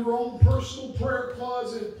have your own personal prayer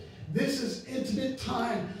closet. This is intimate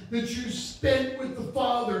time that you spend with the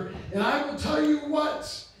Father. And I will tell you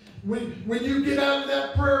what, when you get out of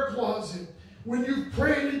that prayer closet, when you've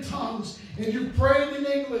prayed in tongues, and you've prayed in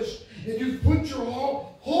English, and you've put your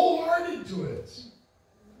whole heart into it,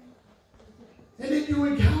 and then you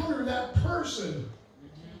encounter that person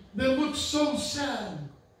that looks so sad,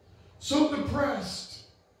 so depressed,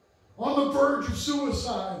 on the verge of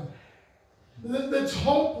suicide, that's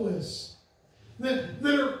hopeless, that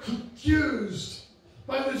are confused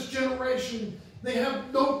by this generation. They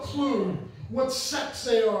have no clue what sex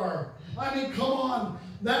they are. I mean, come on.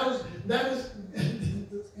 That is that's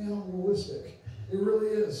animalistic. It really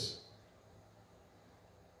is.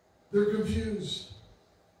 They're confused.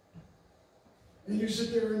 And you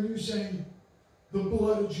sit there and you say, the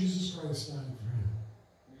blood of Jesus Christ died for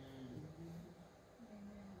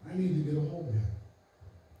him. I need to get a hold of him.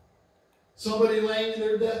 Somebody laying in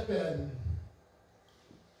their deathbed.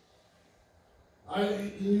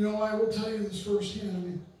 I will tell you this firsthand. I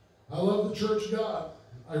mean, I love the Church of God.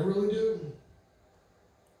 I really do.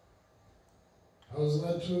 I was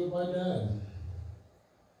led to it by Dad.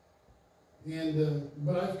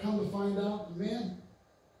 But I've come to find out, man,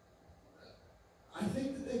 I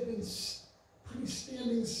think that they've been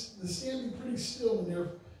standing pretty still in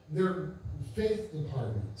their faith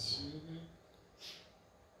departments.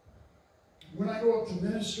 When I go up to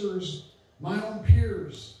ministers, my own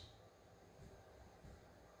peers,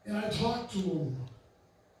 and I talk to them,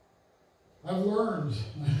 I've learned,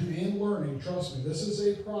 and learning, trust me, this is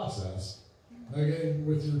a process, okay,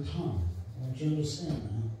 with your tongue. I want you to understand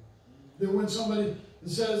that. That when somebody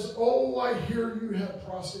says, oh, I hear you have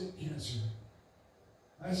prostate cancer,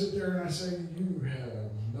 I sit there and I say, you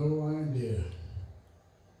have no idea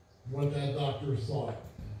what that doctor thought,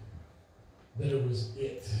 that it was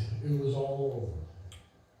it. It was all over.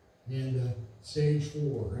 And stage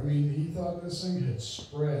 4. I mean, he thought this thing had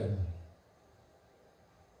spread.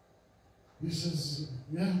 He says,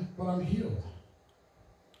 yeah, but I'm healed.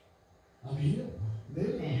 I'm healed.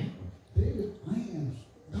 David, I am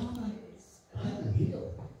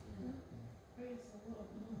healed.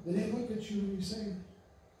 And they look at you and you say,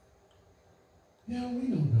 yeah, we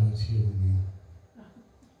know God's healing you.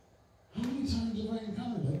 How many times have I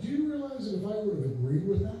encountered that? Do you realize that if I would have agreed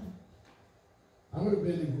with that, I would have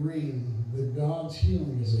been agreeing that God's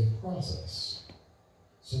healing is a process.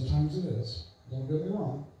 Sometimes it is. Don't get me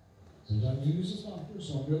wrong. Sometimes he uses doctors,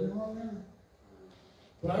 so I'm getting wrong there.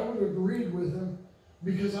 But I would have agreed with him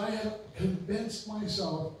because I had convinced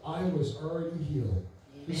myself I was already healed.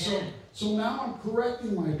 So now I'm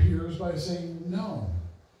correcting my peers by saying, no,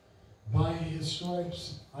 by his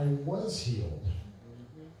stripes I was healed.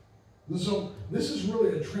 And so this is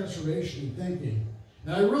really a transformation in thinking.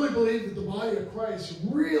 And I really believe that the body of Christ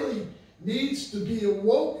really needs to be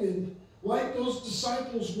awoken like those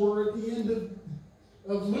disciples were at the end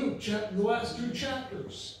of Luke, the last 2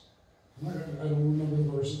 chapters. I don't remember the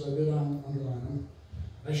verses. I did underline them.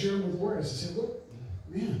 I shared them with Warren. I said, look,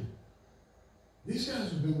 man, these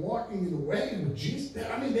guys have been walking in the way with Jesus.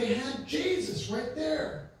 I mean, they had Jesus right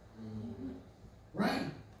there. Right?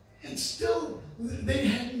 And still, they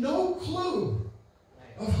had no clue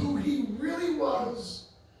of who he really was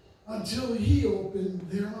until he opened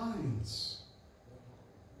their minds.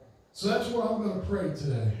 So that's what I'm going to pray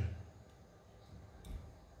today.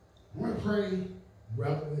 I'm going to pray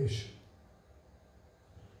revelation.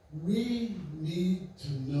 We need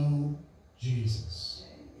to know Jesus.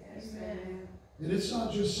 Amen. And it's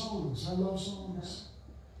not just songs. I love songs.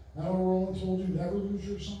 I know Roland told you, never lose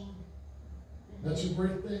your song. That's a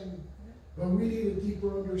great thing. But we need a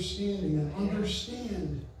deeper understanding and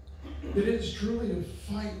understand that it's truly a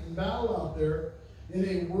fight and battle out there in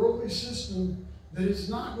a worldly system that is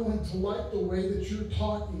not going to like the way that you're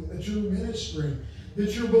talking, that you're ministering,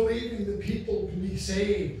 that you're believing that people can be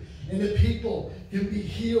saved and that people can be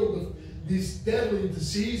healed of these deadly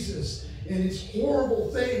diseases and these horrible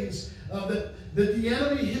things that the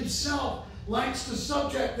enemy himself likes to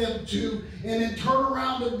subject them to and then turn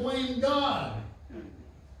around and blame God.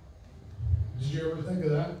 Did you ever think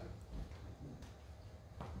of that?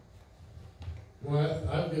 Well,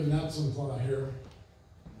 I've given that some thought here.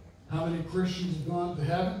 How many Christians have gone to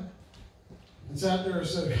heaven and sat there and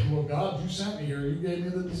said, well, God, you sent me here. You gave me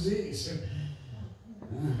the disease.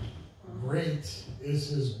 Great is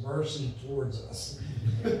his mercy towards us.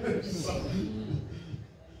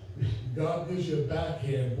 God gives you a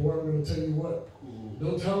backhand. Boy, I'm going to tell you what.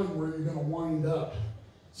 No telling where you're going to wind up.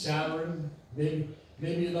 Saturn, maybe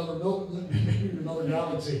another Milton, maybe another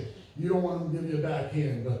galaxy. You don't want him to give you a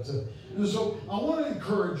backhand. But and so I want to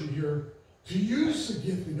encourage you here to use the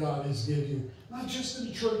gift that God has given you, not just in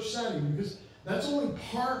a church setting, because that's only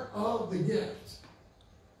part of the gift.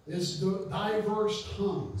 It's the diverse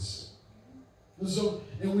tongues.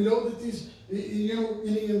 And we know that these, in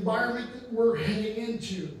the environment that we're heading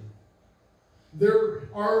into, there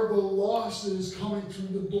are the lost that is coming through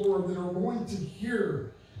the door that are going to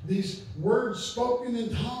hear these words spoken in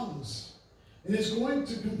tongues. And it's going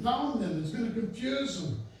to confound them. It's going to confuse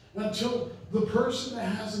them until the person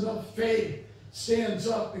that has enough faith stands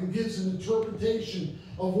up and gives an interpretation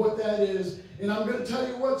of what that is. And I'm going to tell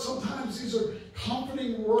you what, sometimes these are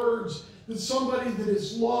comforting words that somebody that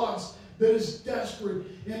is lost, that is desperate,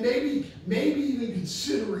 and maybe even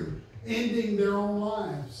considering ending their own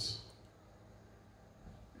lives,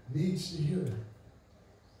 needs to hear.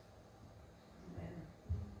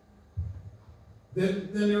 Then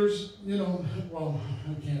there's, well,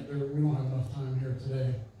 I can't, we don't have enough time here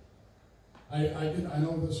today. I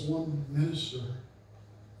know this one minister.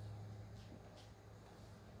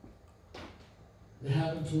 It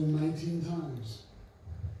happened to him 19 times.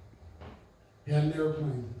 He had an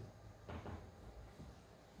airplane.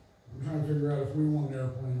 I'm trying to figure out if we want an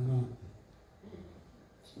airplane or not.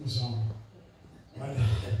 So,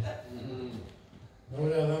 oh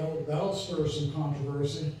yeah, that'll stir some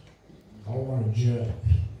controversy. I want a jet.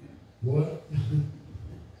 What?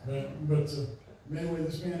 but anyway,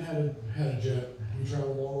 this man had a jet. He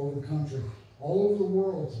traveled all over the country, all over the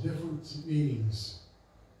world to different meetings.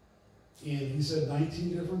 And he said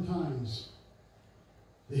 19 different times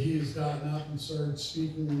that he has gotten up and started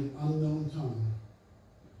speaking in an unknown tongue.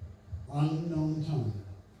 Unknown tongue.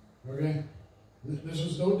 Okay? This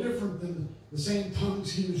was no different than the same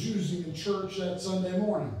tongues he was using in church that Sunday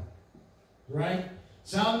morning. Right?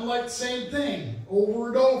 Sounded like the same thing over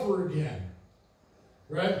and over again.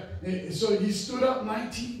 Right? And so he stood up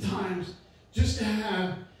 19 times just to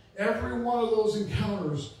have every one of those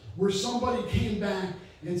encounters where somebody came back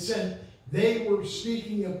and said they were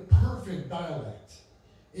speaking a perfect dialect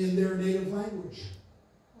in their native language.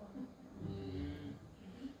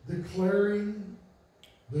 Declaring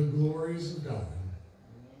the glories of God.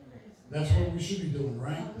 That's what we should be doing,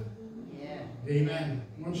 right? Yeah. Amen.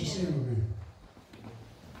 Why don't you stand with me?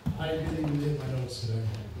 I didn't even get my notes today.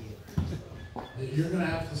 You're going to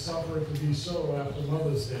have to suffer it to be so after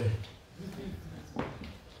Mother's Day.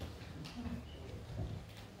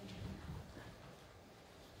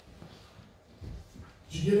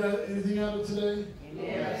 Did you get anything out of today?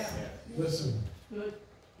 Yes. Listen,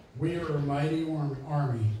 we are a mighty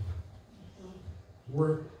army.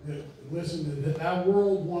 Listen, that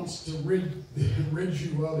world wants to rid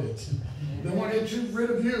you of it. They want to get rid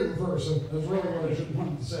of you first. That's really what I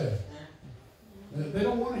wanted to say. They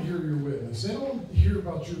don't want to hear your witness. They don't want to hear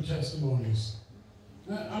about your testimonies.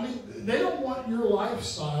 I mean, they don't want your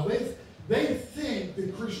lifestyle. They think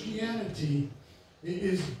that Christianity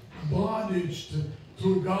is bondage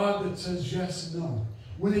to a God that says yes and no.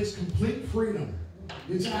 When it's complete freedom.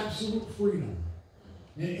 It's absolute freedom.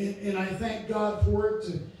 And I thank God for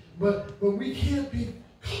it. But we can't be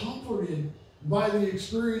comforted by the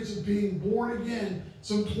experience of being born again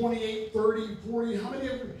some 28, 30, 40,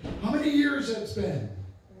 how many years that's been.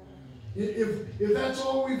 If that's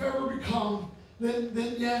all we've ever become,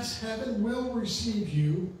 then yes, heaven will receive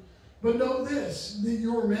you. But know this, that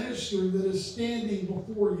your minister that is standing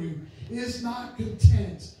before you is not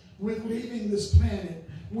content with leaving this planet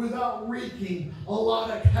without wreaking a lot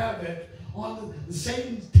of havoc on the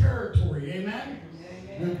Satan's territory. Amen?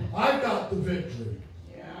 Amen. I've got the victory.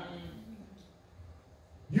 Yeah.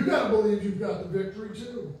 You got to believe you've got the victory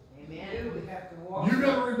too. Amen. You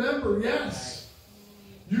got to remember, yes.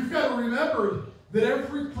 You've got to remember that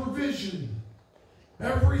every provision,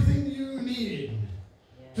 everything you needed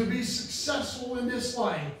to be successful in this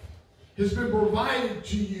life has been provided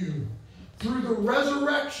to you through the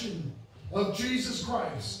resurrection of Jesus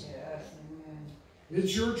Christ. Yes.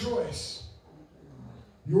 It's your choice,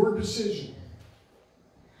 your decision.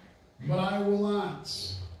 But I will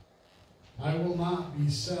not be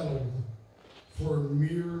settled for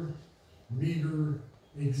mere, meager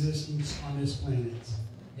existence on this planet.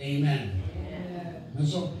 Amen. Amen. And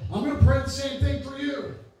so I'm going to pray the same thing for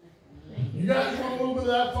you. You guys want a little bit of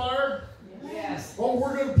that fire? Yes. Oh,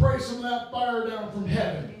 we're going to pray some of that fire down from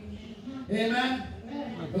heaven. Amen.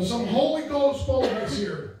 There's some Holy Ghost boldness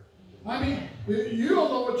here. I mean, you don't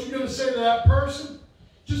know what you're going to say to that person.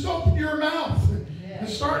 Just open your mouth and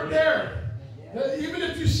start there. Even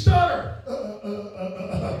if you stutter,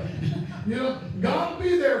 you know, God will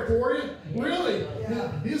be there for you. Really.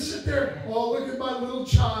 He'll sit there, oh, look at my little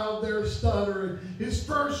child there stuttering. His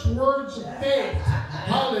first words of faith.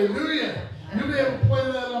 Hallelujah. You'll be able to play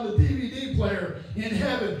that on the DVD player in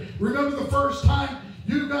heaven. Remember the first time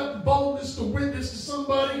you got the boldness to witness to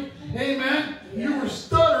somebody? Amen? You were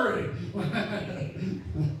stuttering.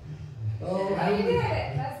 Oh, you did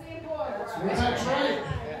it. That's the important part. That's right.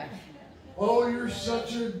 Oh, you're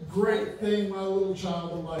such a great thing, my little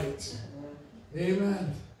child of light.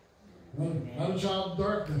 Amen. Not a child of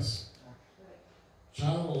darkness.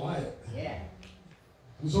 Child of light. Yeah.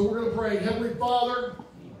 And so we're going to pray. Heavenly Father,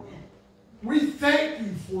 we thank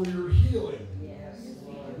you for your healing. Yes.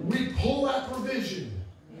 We pull that provision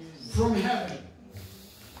from heaven.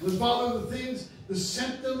 And Father, the things, the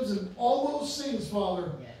symptoms, and all those things,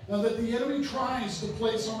 Father, that the enemy tries to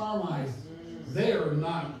place on our minds, they are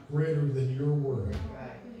not greater than your word.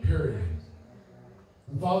 Period.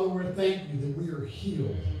 And Father, we thank you that we are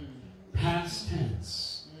healed. Past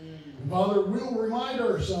tense. And Father, we'll remind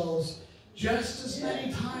ourselves just as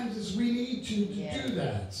many times as we need to do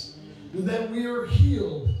that we are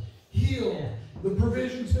healed. Healed. The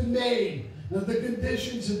provision's been made. That the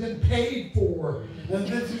conditions have been paid for. And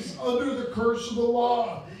this is under the curse of the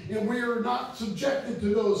law. And we are not subjected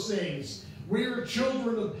to those things. We are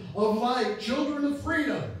children of light, children of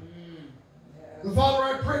freedom. And Father,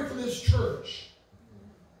 I pray for this church.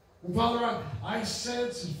 And Father, I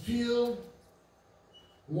sense and feel,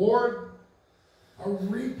 Lord, a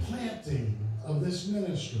replanting of this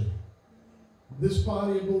ministry, this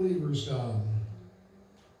body of believers, God.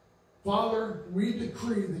 Father, we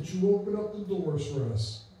decree that you open up the doors for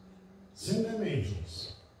us. Send them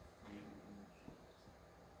angels.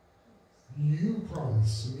 You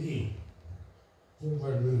promise me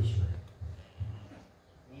full-time ministry.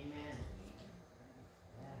 Amen.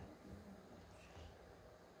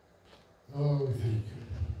 Oh, thank you.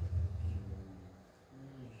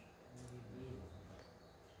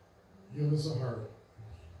 Give us a heart.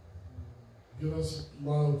 Give us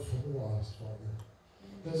love for the lost, Father.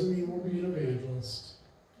 Doesn't mean we'll be an evangelist.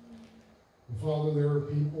 And Father, there are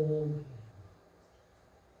people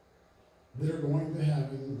that are going to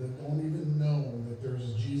heaven that don't even know that there's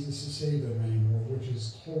a Jesus to save them anymore, which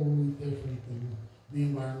is totally different than the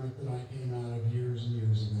environment that I came out of years and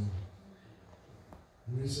years ago.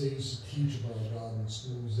 When they say used to teach about God in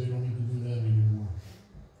schools, they don't even do that anymore.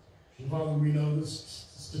 And Father, we know the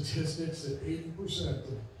statistics that 80%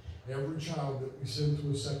 of every child that we send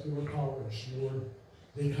to a secular college, Lord,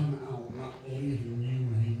 they come out not believing you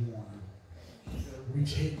anymore. We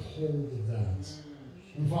take hold of that.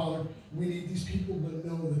 And Father, we need these people to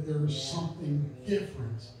know that there is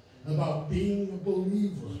different about being a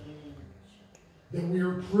believer, that we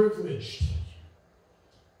are privileged,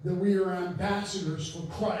 that we are ambassadors for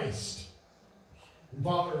Christ. And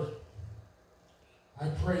Father, I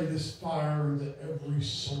pray this fire into every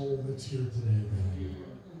soul that's here today, God.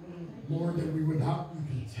 Lord, that we would not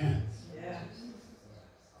be content.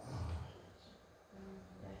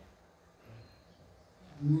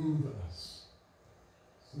 Move us.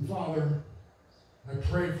 And Father, I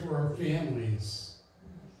pray for our families.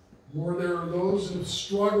 Lord, there are those that have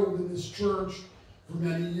struggled in this church for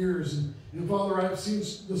many years. And Father, I've seen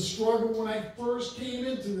the struggle when I first came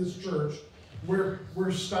into this church, where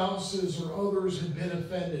spouses or others had been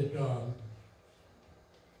offended, God.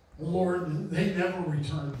 And Lord, they never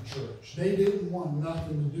returned to church. They didn't want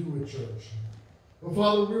nothing to do with church. But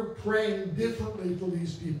Father, we're praying differently for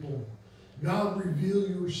these people. God, reveal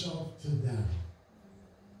yourself to them.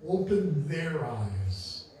 Open their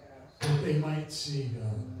eyes that they might see,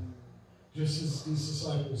 God, just as these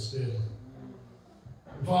disciples did.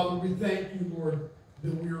 And Father, we thank you, Lord,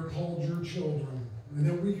 that we are called your children and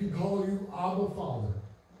that we can call you Abba, Father.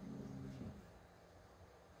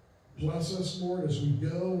 Bless us, Lord, as we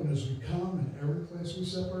go and as we come and every place we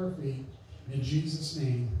step our feet. In Jesus'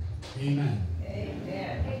 name, amen.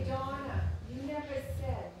 Amen. Hey, Donna, you never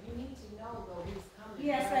said, you need to know, though, who's coming.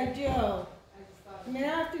 Yes, right? I do. I mean, I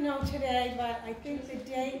have to know today, but I think the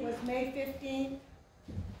date was May 15th,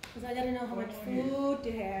 because I got to know how much food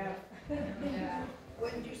to have. Yeah.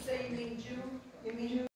 What did you say? You mean June? You mean June?